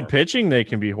 against good horrible. Pitching, they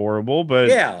can be horrible, but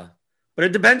yeah, but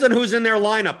it depends on who's in their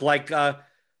lineup.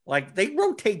 Like they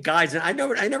rotate guys, and I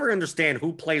never understand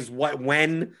who plays what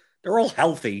when. They're all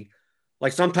healthy.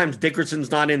 Like sometimes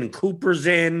Dickerson's not in and Cooper's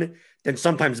in. Then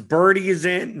sometimes Birdie is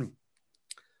in.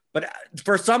 But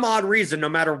for some odd reason, no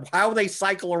matter how they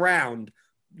cycle around,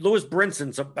 Lewis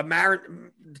Brinson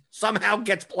somehow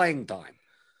gets playing time.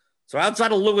 So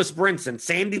outside of Lewis Brinson,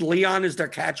 Sandy Leon is their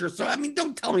catcher. So, I mean,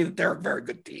 don't tell me that they're a very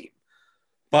good team.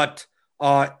 But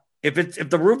if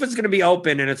the roof is going to be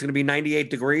open and it's going to be 98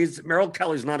 degrees, Merrill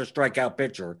Kelly's not a strikeout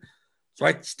pitcher. So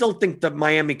I still think that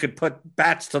Miami could put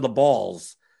bats to the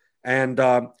balls. And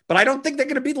but I don't think they're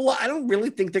going to be I don't really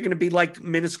think they're going to be like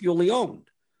minusculely owned.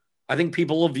 I think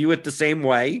people will view it the same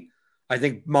way. I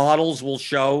think models will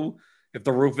show if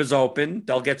the roof is open,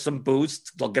 they'll get some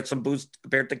boost. They'll get some boost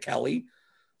compared to Kelly.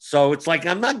 So it's like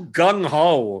I'm not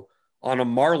gung-ho on a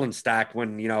Marlin stack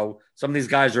when, you know, some of these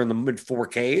guys are in the mid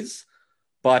 4Ks,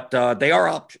 but they are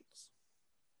options.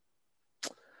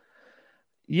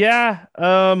 Yeah.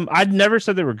 I'd never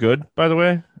said they were good, by the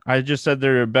way. I just said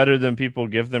they're better than people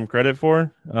give them credit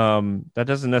for. That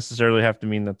doesn't necessarily have to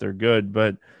mean that they're good,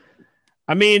 but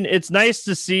I mean, it's nice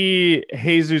to see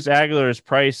Jesus Aguilar's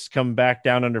price come back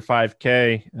down under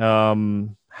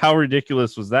 5K. How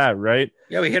ridiculous was that, right?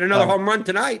 Yeah, we hit another home run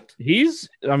tonight. He's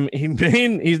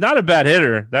not a bad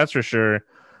hitter, that's for sure.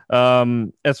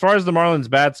 As far as the Marlins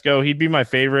bats go, he'd be my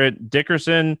favorite.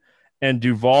 Dickerson and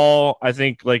Duvall, I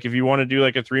think, like if you want to do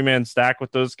like a 3-man stack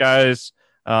with those guys,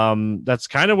 that's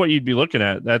kind of what you'd be looking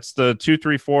at. That's the 2,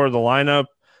 3, 4 of the lineup.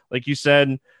 Like you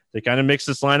said, they kind of mix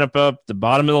this lineup up. The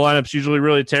bottom of the lineup's usually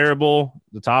really terrible.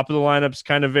 The top of the lineup's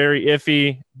kind of very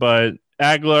iffy, but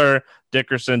Aguilar,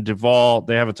 Dickerson, Duvall,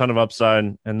 they have a ton of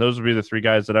upside, and those would be the 3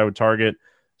 guys that I would target,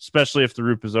 especially if the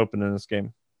roof is open in this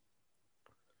game.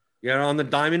 Yeah, on the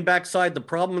Diamondback side, the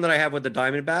problem that I have with the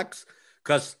Diamondbacks,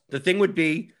 because the thing would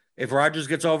be, if Rogers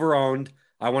gets overowned,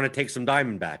 I want to take some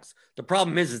Diamondbacks. The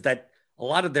problem is that a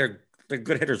lot of their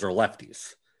good hitters are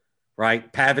lefties,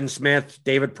 right? Pavin Smith,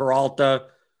 David Peralta,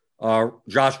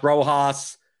 Josh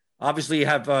Rojas. Obviously, you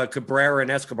have Cabrera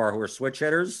and Escobar who are switch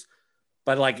hitters,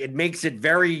 but like it makes it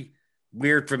very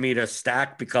weird for me to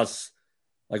stack because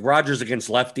like Rogers against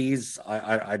lefties,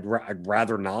 I'd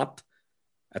rather not.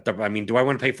 Do I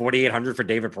want to pay $4,800 for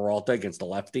David Peralta against a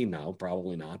lefty? No,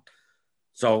 probably not.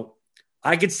 So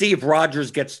I could see if Rogers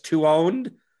gets too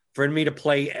owned for me to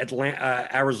play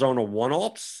Arizona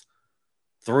one-offs,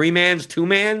 3-mans,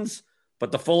 2-mans,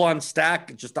 but the full-on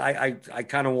stack, just I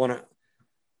kind of want to.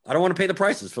 I don't want to pay the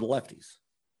prices for the lefties.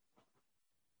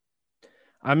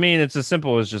 I mean, it's as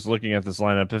simple as just looking at this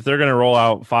lineup. If they're going to roll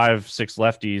out 5, 6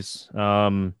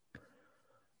 lefties,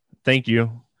 thank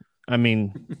you. I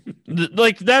mean,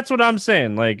 like that's what I'm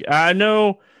saying. Like I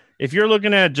know if you're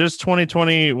looking at just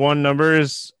 2021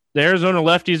 numbers, the Arizona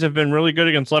lefties have been really good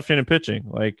against left-handed pitching.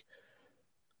 Like,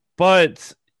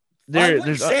 but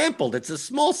there's sampled. It's a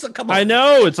small. Come on. I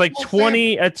know it's like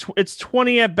 20. It's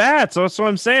 20 at bats. That's what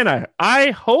I'm saying.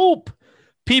 I hope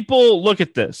people look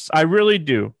at this. I really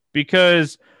do,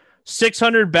 because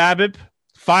 600 BABIP,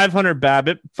 500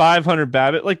 BABIP, 500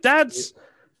 BABIP. Like that's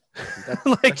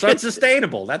that's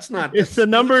unsustainable. That's not. If the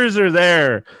numbers are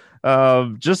there,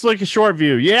 just like a short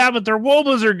view. Yeah, but their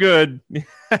wobas are good.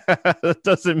 That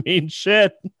doesn't mean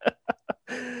shit.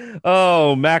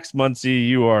 Oh, Max Muncy,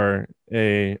 you are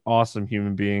a awesome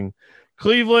human being.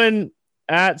 Cleveland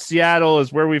at Seattle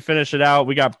is where we finish it out.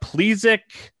 We got Plesac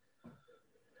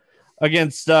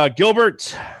against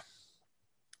Gilbert.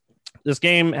 This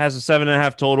game has a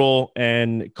 7.5 total,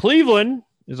 and Cleveland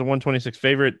is a 126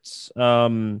 favorite.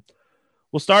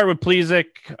 We'll start with Plesac.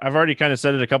 I've already kind of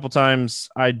said it a couple times.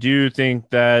 I do think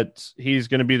that he's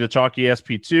going to be the chalky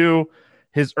SP2.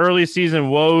 his early season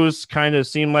woes kind of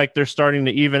seem like they're starting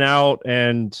to even out,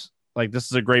 and like this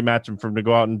is a great matchup for him to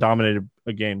go out and dominate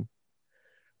a game.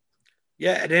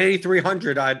 Yeah, at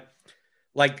 8,300,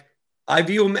 I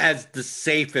view him as the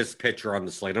safest pitcher on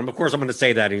the slate. And of course, I'm going to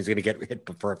say that he's going to get hit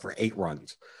for 8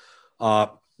 runs,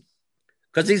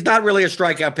 because he's not really a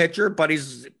strikeout pitcher, but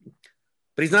he's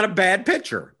not a bad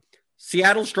pitcher.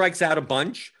 Seattle strikes out a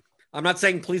bunch. I'm not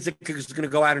saying Plesac is going to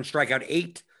go out and strike out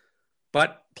 8,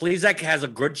 but Plesac has a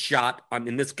good shot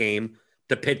in this game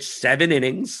to pitch 7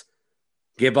 innings,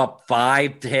 give up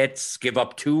 5 hits, give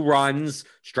up 2 runs,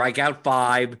 strike out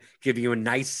 5, give you a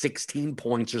nice 16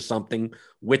 points or something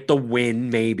with the win,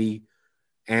 maybe.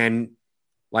 And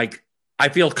like, I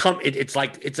feel it's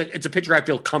a pitcher I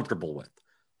feel comfortable with.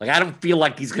 Like, I don't feel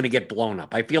like he's going to get blown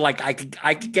up. I feel like I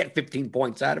could get 15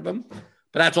 points out of him,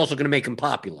 but that's also going to make him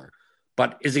popular.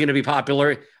 But is he going to be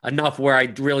popular enough where I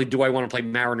want to play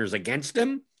Mariners against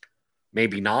him?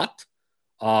 Maybe not.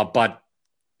 But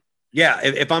yeah,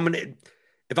 if I'm going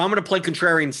to play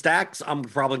contrarian stacks, I'm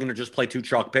probably going to just play 2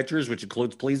 chalk pitchers, which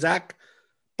includes Plesac.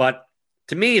 But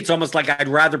to me, it's almost like I'd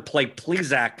rather play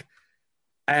Plesac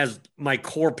as my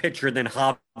core pitcher than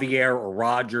Javier or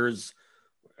Rogers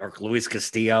or Luis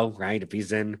Castillo, right? If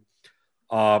he's in.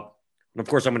 And of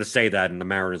course, I'm going to say that, and the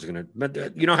Mariners are going to.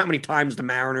 But you know how many times the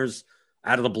Mariners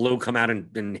out of the blue come out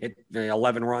and hit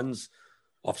 11 runs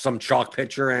off some chalk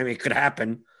pitcher? I mean, it could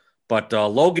happen. But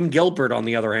Logan Gilbert, on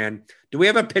the other hand, do we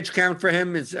have a pitch count for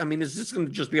him? Is this going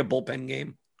to just be a bullpen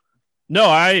game? No,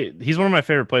 he's one of my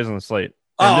favorite plays on the slate.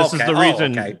 And this is the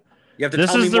reason. Okay. You have to this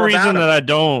tell me is the more reason about that him. I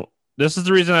don't. This is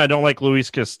the reason I don't like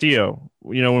Luis Castillo.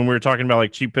 You know, when we were talking about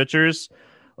like cheap pitchers,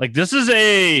 like this is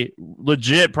a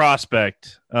legit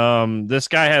prospect. This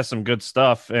guy has some good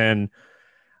stuff, and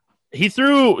he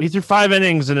threw 5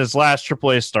 innings in his last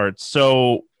AAA starts.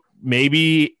 So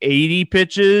maybe 80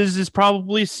 pitches is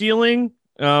probably ceiling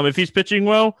if he's pitching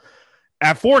well.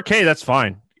 At 4K, that's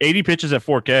fine. 80 pitches at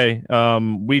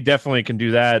 4K. We definitely can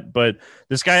do that. But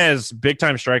this guy has big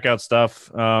time strikeout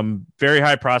stuff. Very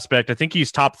high prospect. I think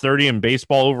he's top 30 in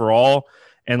baseball overall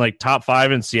and like top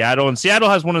 5 in Seattle. And Seattle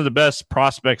has one of the best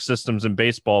prospect systems in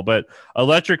baseball, but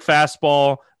electric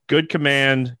fastball, good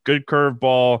command, good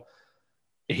curveball.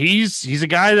 He's a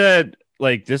guy that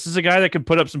this is a guy that can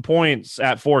put up some points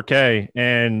at 4K,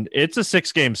 and it's a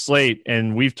 6-game slate.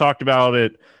 And we've talked about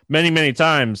it many, many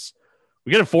times.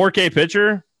 We get a 4K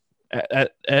pitcher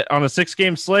on a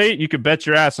 6-game slate. You could bet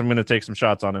your ass I'm going to take some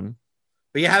shots on him.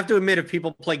 But you have to admit, if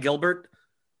people play Gilbert,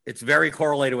 it's very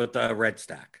correlated with the red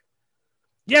stack.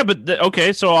 Yeah, but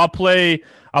okay, so I'll play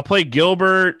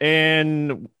Gilbert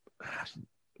and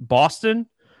Boston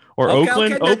or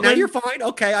Oakland. Okay. Oakland. Now you're fine.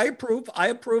 Okay, I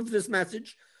approve this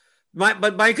message.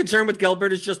 But my concern with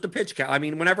Gilbert is just the pitch count. I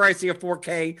mean, whenever I see a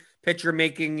 4K pitcher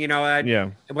making,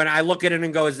 when I look at it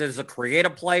and go, is this a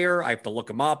creative player? I have to look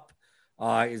him up.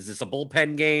 Is this a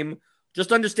bullpen game?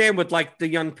 Just understand with like the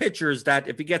young pitchers that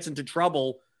if he gets into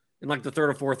trouble in like the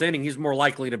 3rd or 4th inning, he's more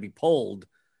likely to be pulled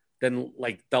than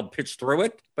like they'll pitch through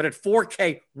it. But at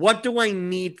 4K, what do I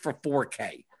need for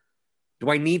 4K? Do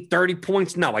I need 30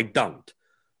 points? No, I don't.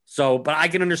 So, but I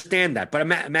can understand that. But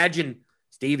imagine,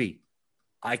 Stevie,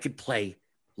 I could play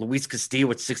Luis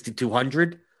Castillo at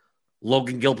 6,200,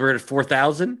 Logan Gilbert at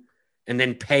 4,000, and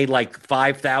then pay like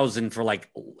 5,000 for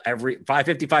like every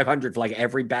 5,500 for like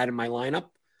every bat in my lineup.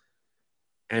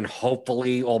 And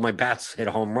hopefully all my bats hit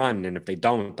a home run. And if they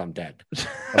don't, I'm dead.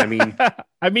 But I mean,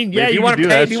 yeah, if you want to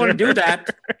pay, if you want to do that,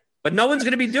 that, but no one's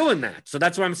going to be doing that. So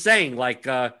that's what I'm saying. Like,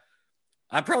 I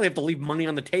probably have to leave money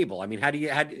on the table. I mean,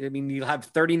 you'll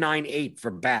have 39.8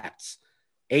 for bats,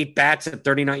 8 bats at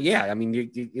 39. Yeah. I mean,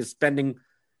 you're spending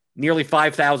nearly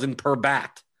 5,000 per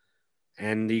bat,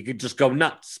 and you could just go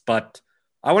nuts. But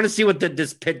I want to see what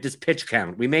this pitch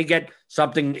count. We may get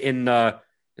something in the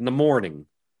morning.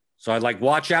 So I'd like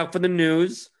watch out for the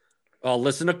news.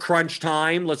 Listen to Crunch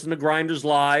Time. Listen to Grinders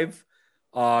Live.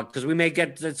 Because we may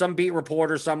get some beat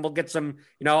reporter. Some will get some,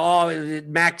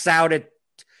 max out at.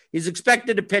 He's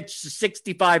expected to pitch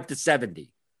 65 to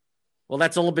 70. Well,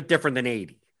 that's a little bit different than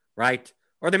 80, right?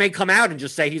 Or they may come out and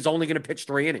just say he's only going to pitch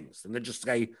 3 innings. And then just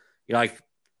say,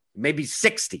 maybe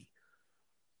 60.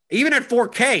 Even at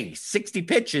 4K, 60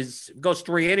 pitches, goes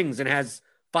 3 innings and has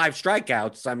 5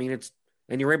 strikeouts. I mean,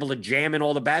 and you're able to jam in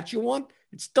all the bats you want,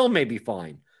 it still may be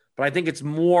fine. But I think it's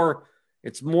more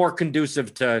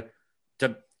conducive to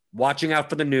watching out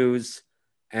for the news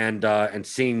and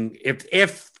seeing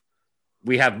if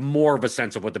we have more of a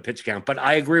sense of what the pitch count. But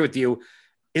I agree with you.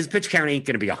 His pitch count ain't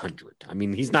going to be 100. I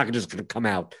mean, he's not just going to come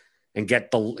out and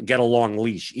get a long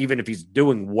leash, even if he's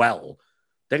doing well.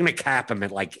 they're going to cap him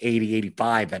at like 80,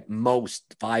 85 at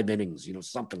most 5 innings,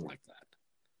 something like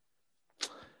that.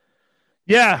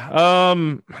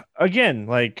 Yeah. Again,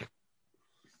 like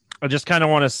I just kind of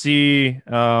want to see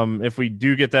if we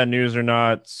do get that news or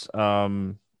not.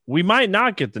 We might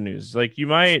not get the news. Like you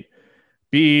might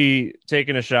be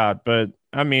taking a shot, but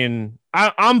I mean,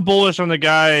 I'm bullish on the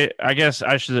guy. I guess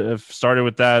I should have started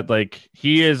with that. Like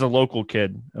he is a local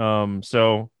kid.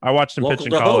 So I watched him pitch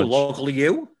in college. Local to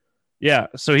you? Yeah.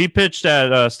 So he pitched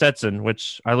at Stetson,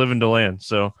 which I live in DeLand.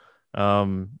 So I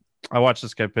watched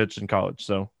this guy pitch in college.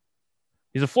 So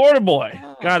he's a Florida boy.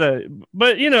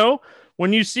 But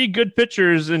when you see good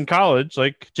pitchers in college,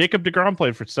 like Jacob deGrom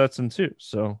played for Stetson too.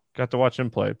 So got to watch him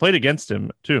play. Played against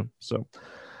him too. So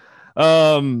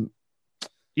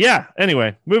yeah,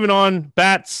 anyway, moving on.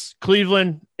 Bats,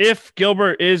 Cleveland. If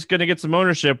Gilbert is going to get some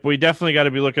ownership, we definitely got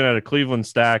to be looking at a Cleveland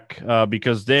stack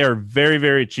because they are very,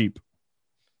 very cheap.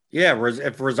 Yeah,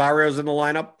 if Rosario's in the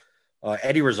lineup,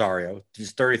 Eddie Rosario,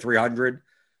 he's 3,300.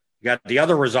 You got the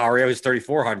other Rosario, he's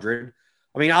 3,400.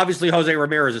 I mean, obviously, Jose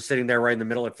Ramirez is sitting there right in the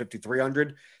middle at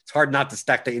 5,300. It's hard not to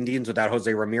stack the Indians without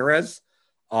Jose Ramirez.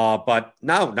 But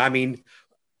no, I mean,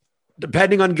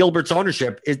 depending on Gilbert's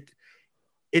ownership,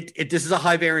 this is a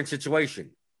high variance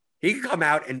situation. He can come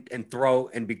out and throw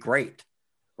and be great,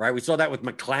 right? We saw that with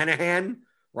McClanahan,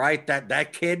 right?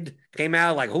 That kid came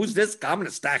out like, who's this? I'm going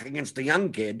to stack against the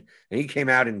young kid. And he came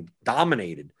out and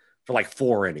dominated for like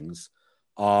 4 innings.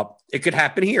 It could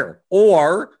happen here.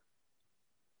 Or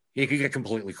he could get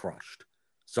completely crushed.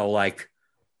 So like,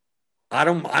 I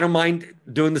don't mind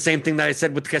doing the same thing that I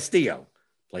said with Castillo.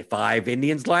 Play 5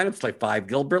 Indians lineups, play 5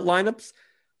 Gilbert lineups.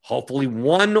 Hopefully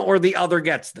one or the other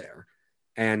gets there.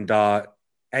 And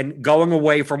going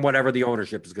away from whatever the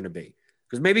ownership is going to be.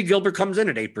 Because maybe Gilbert comes in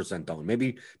at 8% owned.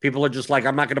 Maybe people are just like,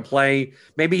 I'm not going to play.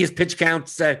 Maybe his pitch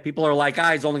counts, people are like,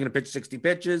 he's only going to pitch 60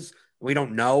 pitches. We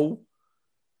don't know.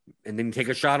 And then you take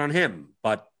a shot on him.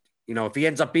 But, if he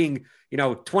ends up being,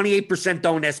 28%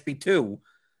 owned SB2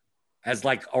 as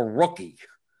like a rookie,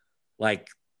 like,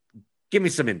 give me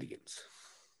some Indians.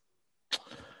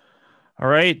 All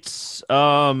right.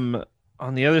 On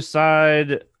the other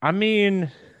side, I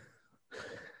mean,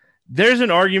 there's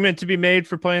an argument to be made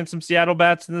for playing some Seattle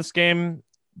bats in this game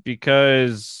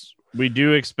because we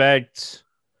do expect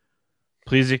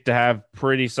Plesac to have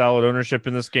pretty solid ownership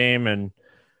in this game. And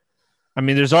I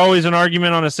mean, there's always an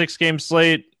argument on a 6-game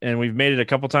slate, and we've made it a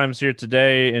couple times here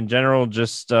today. In general,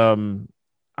 just, I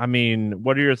mean,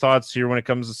 what are your thoughts here when it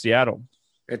comes to Seattle?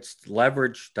 It's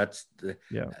leverage. That's the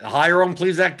higher on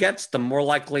Plesac gets, the more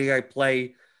likely I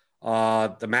play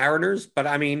the Mariners. But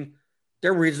I mean,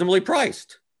 they're reasonably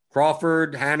priced.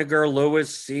 Crawford, Haniger,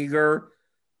 Lewis, Seager.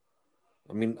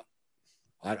 I mean,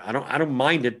 I don't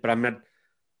mind it, but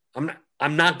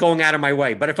I'm not going out of my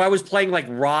way. But if I was playing like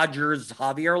Rogers,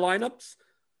 Javier lineups,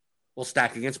 we'll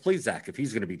stack against Plesac if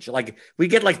he's going to be like, we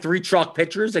get like 3 chalk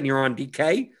pitchers and you're on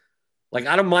DK. Like,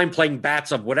 I don't mind playing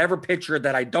bats of whatever pitcher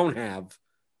that I don't have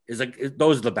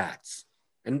those are the bats,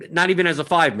 and not even as a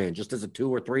 5-man, just as a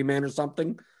 2 or 3-man or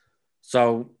something.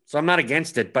 So I'm not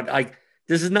against it, but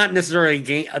this is not necessarily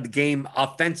a game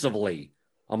offensively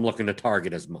I'm looking to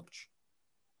target as much.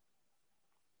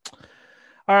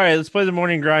 All right, let's play the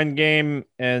morning grind game,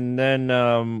 and then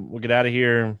we'll get out of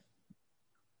here.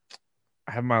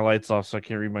 I have my lights off, so I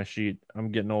can't read my sheet.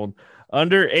 I'm getting old.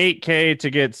 Under 8K to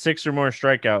get 6 or more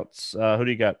strikeouts. Who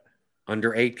do you got?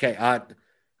 Under 8K,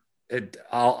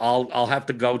 I'll have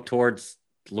to go towards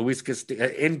Luis Castillo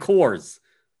in Coors.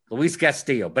 Luis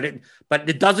Castillo, but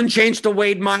it doesn't change to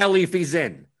Wade Miley if he's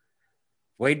in.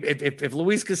 Wade, if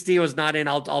Luis Castillo is not in,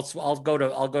 I'll go to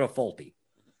Fulte.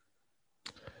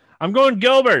 I'm going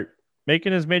Gilbert,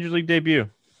 making his major league debut.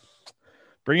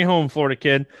 Bring it home, Florida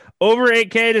kid. Over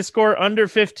 8K to score under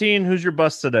 15. Who's your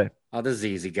bust today? Oh, this is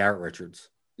easy. Garrett Richards.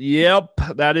 Yep,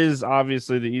 that is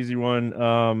obviously the easy one.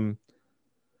 I'm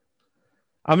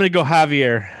going to go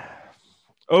Javier.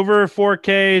 Over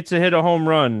 4K to hit a home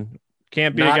run.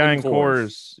 Can't be a guy in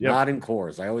Coors. Yep. Not in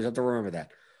Coors. I always have to remember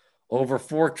that. Over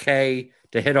 4K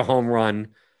to hit a home run.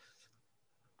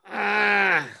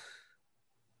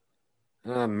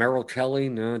 Merrill Kelly.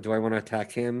 No, do I want to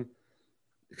attack him?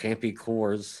 It can't be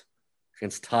Coors.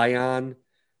 Against Tyon.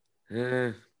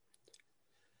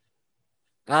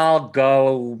 I'll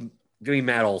go. Give me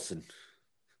Matt Olson.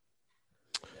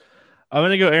 I'm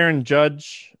going to go Aaron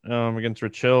Judge against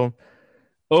Rich Hill.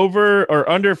 Over or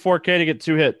under 4K to get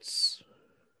 2 hits.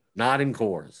 Not in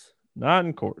Coors. Not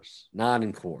in Coors.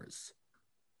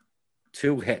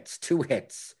 2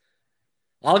 hits.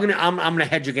 I'm gonna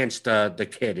hedge against the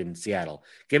kid in Seattle.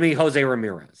 Give me Jose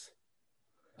Ramirez.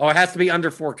 Oh, it has to be under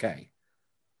 4K.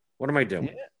 What am I doing?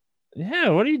 Yeah,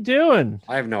 what are you doing?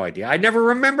 I have no idea. I never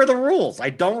remember the rules. I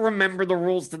don't remember the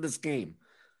rules to this game.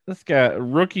 This guy,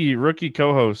 rookie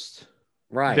co-host.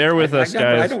 Right. Bear with us, I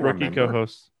guys. don't Rookie remember.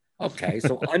 co-host. Okay,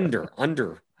 so under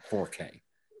 4K.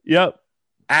 Yep.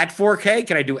 At 4K?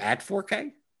 Can I do at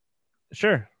 4K?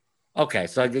 Sure. Okay,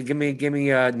 so give me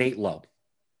Nate Lowe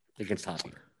against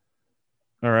Javier.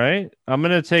 All right. I'm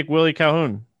gonna take Willie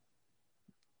Calhoun.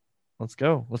 Let's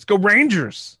go. Let's go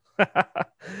Rangers.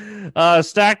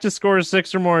 Stack to score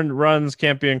 6 or more runs,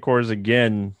 can't be in cores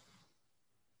again.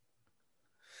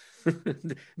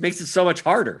 Makes it so much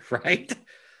harder, right?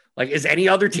 Like, is any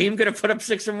other team going to put up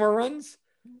 6 or more runs?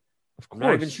 Of course. I'm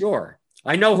not even sure.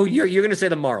 I know who you're going to say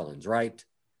the Marlins, right?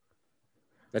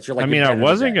 That's your like. I mean, I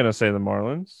wasn't going to say the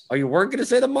Marlins. Oh, you weren't going to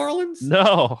say the Marlins?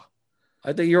 No.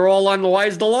 I think you're all on why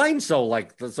is the line so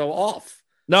off?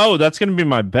 No, that's going to be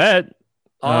my bet.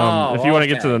 If you want to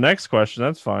get to the next question,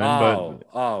 that's fine. No,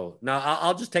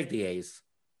 I'll just take the A's.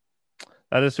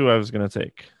 That is who I was going to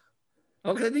take.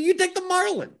 Okay, then you take the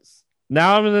Marlins.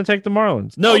 Now I'm going to take the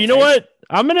Marlins. No, okay. You know what?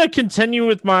 I'm going to continue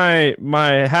with my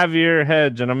Javier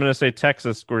hedge, and I'm going to say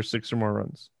Texas scores 6 or more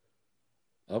runs.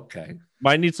 Okay.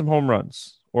 Might need some home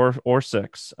runs or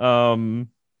 6.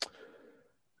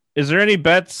 Is there any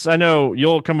bets? I know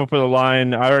you'll come up with a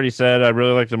line. I already said I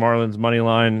really like the Marlins money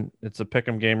line. It's a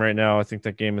pick'em game right now. I think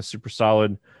that game is super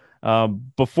solid.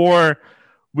 Before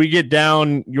we get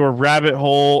down your rabbit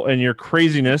hole and your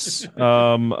craziness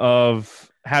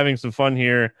of having some fun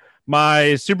here,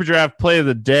 my super draft play of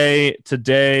the day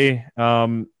today,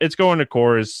 it's going to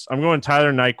Coors. I'm going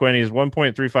Tyler Nyquin. He's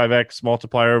 1.35x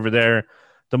multiplier over there.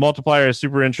 The multiplier is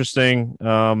super interesting.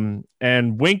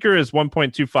 And Winker is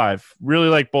 1.25. Really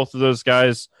like both of those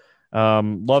guys.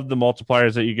 Love the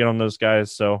multipliers that you get on those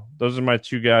guys. So those are my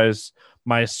 2 guys.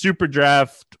 My super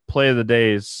draft play of the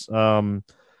days. And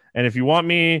if you want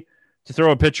me to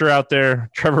throw a pitcher out there,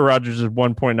 Trevor Rogers is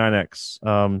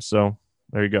 1.9x. So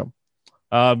there you go.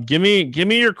 Give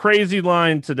me your crazy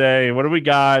line today. What do we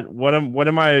got? What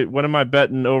am I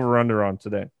betting over under on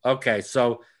today? Okay,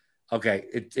 so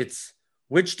it's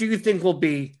which do you think will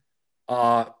be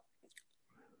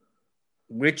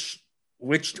which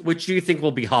do you think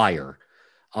will be higher?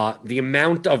 The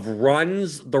amount of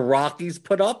runs the Rockies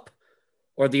put up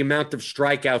or the amount of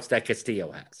strikeouts that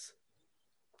Castillo has?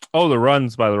 Oh, the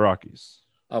runs by the Rockies.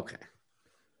 Okay.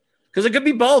 Because it could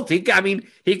be both. He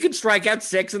could strike out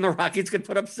 6 and the Rockies could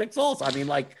put up 6 also. I mean,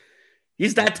 like,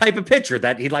 he's that type of pitcher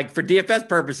that he, like, for DFS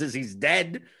purposes, he's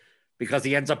dead because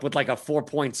he ends up with like a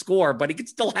 4-point score, but he could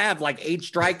still have like 8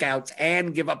 strikeouts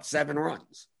and give up 7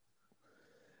 runs.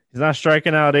 He's not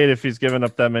striking out 8 if he's giving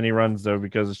up that many runs, though,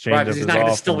 because his changeup is he's not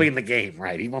going to still be in the game,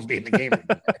 right? He won't be in the game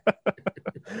anymore.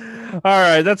 All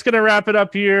right, that's going to wrap it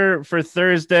up here for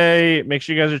Thursday. Make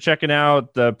sure you guys are checking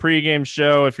out the pregame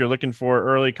show if you're looking for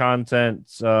early content.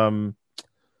 We'll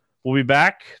be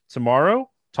back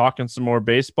tomorrow talking some more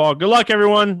baseball. Good luck,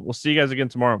 everyone. We'll see you guys again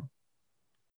tomorrow.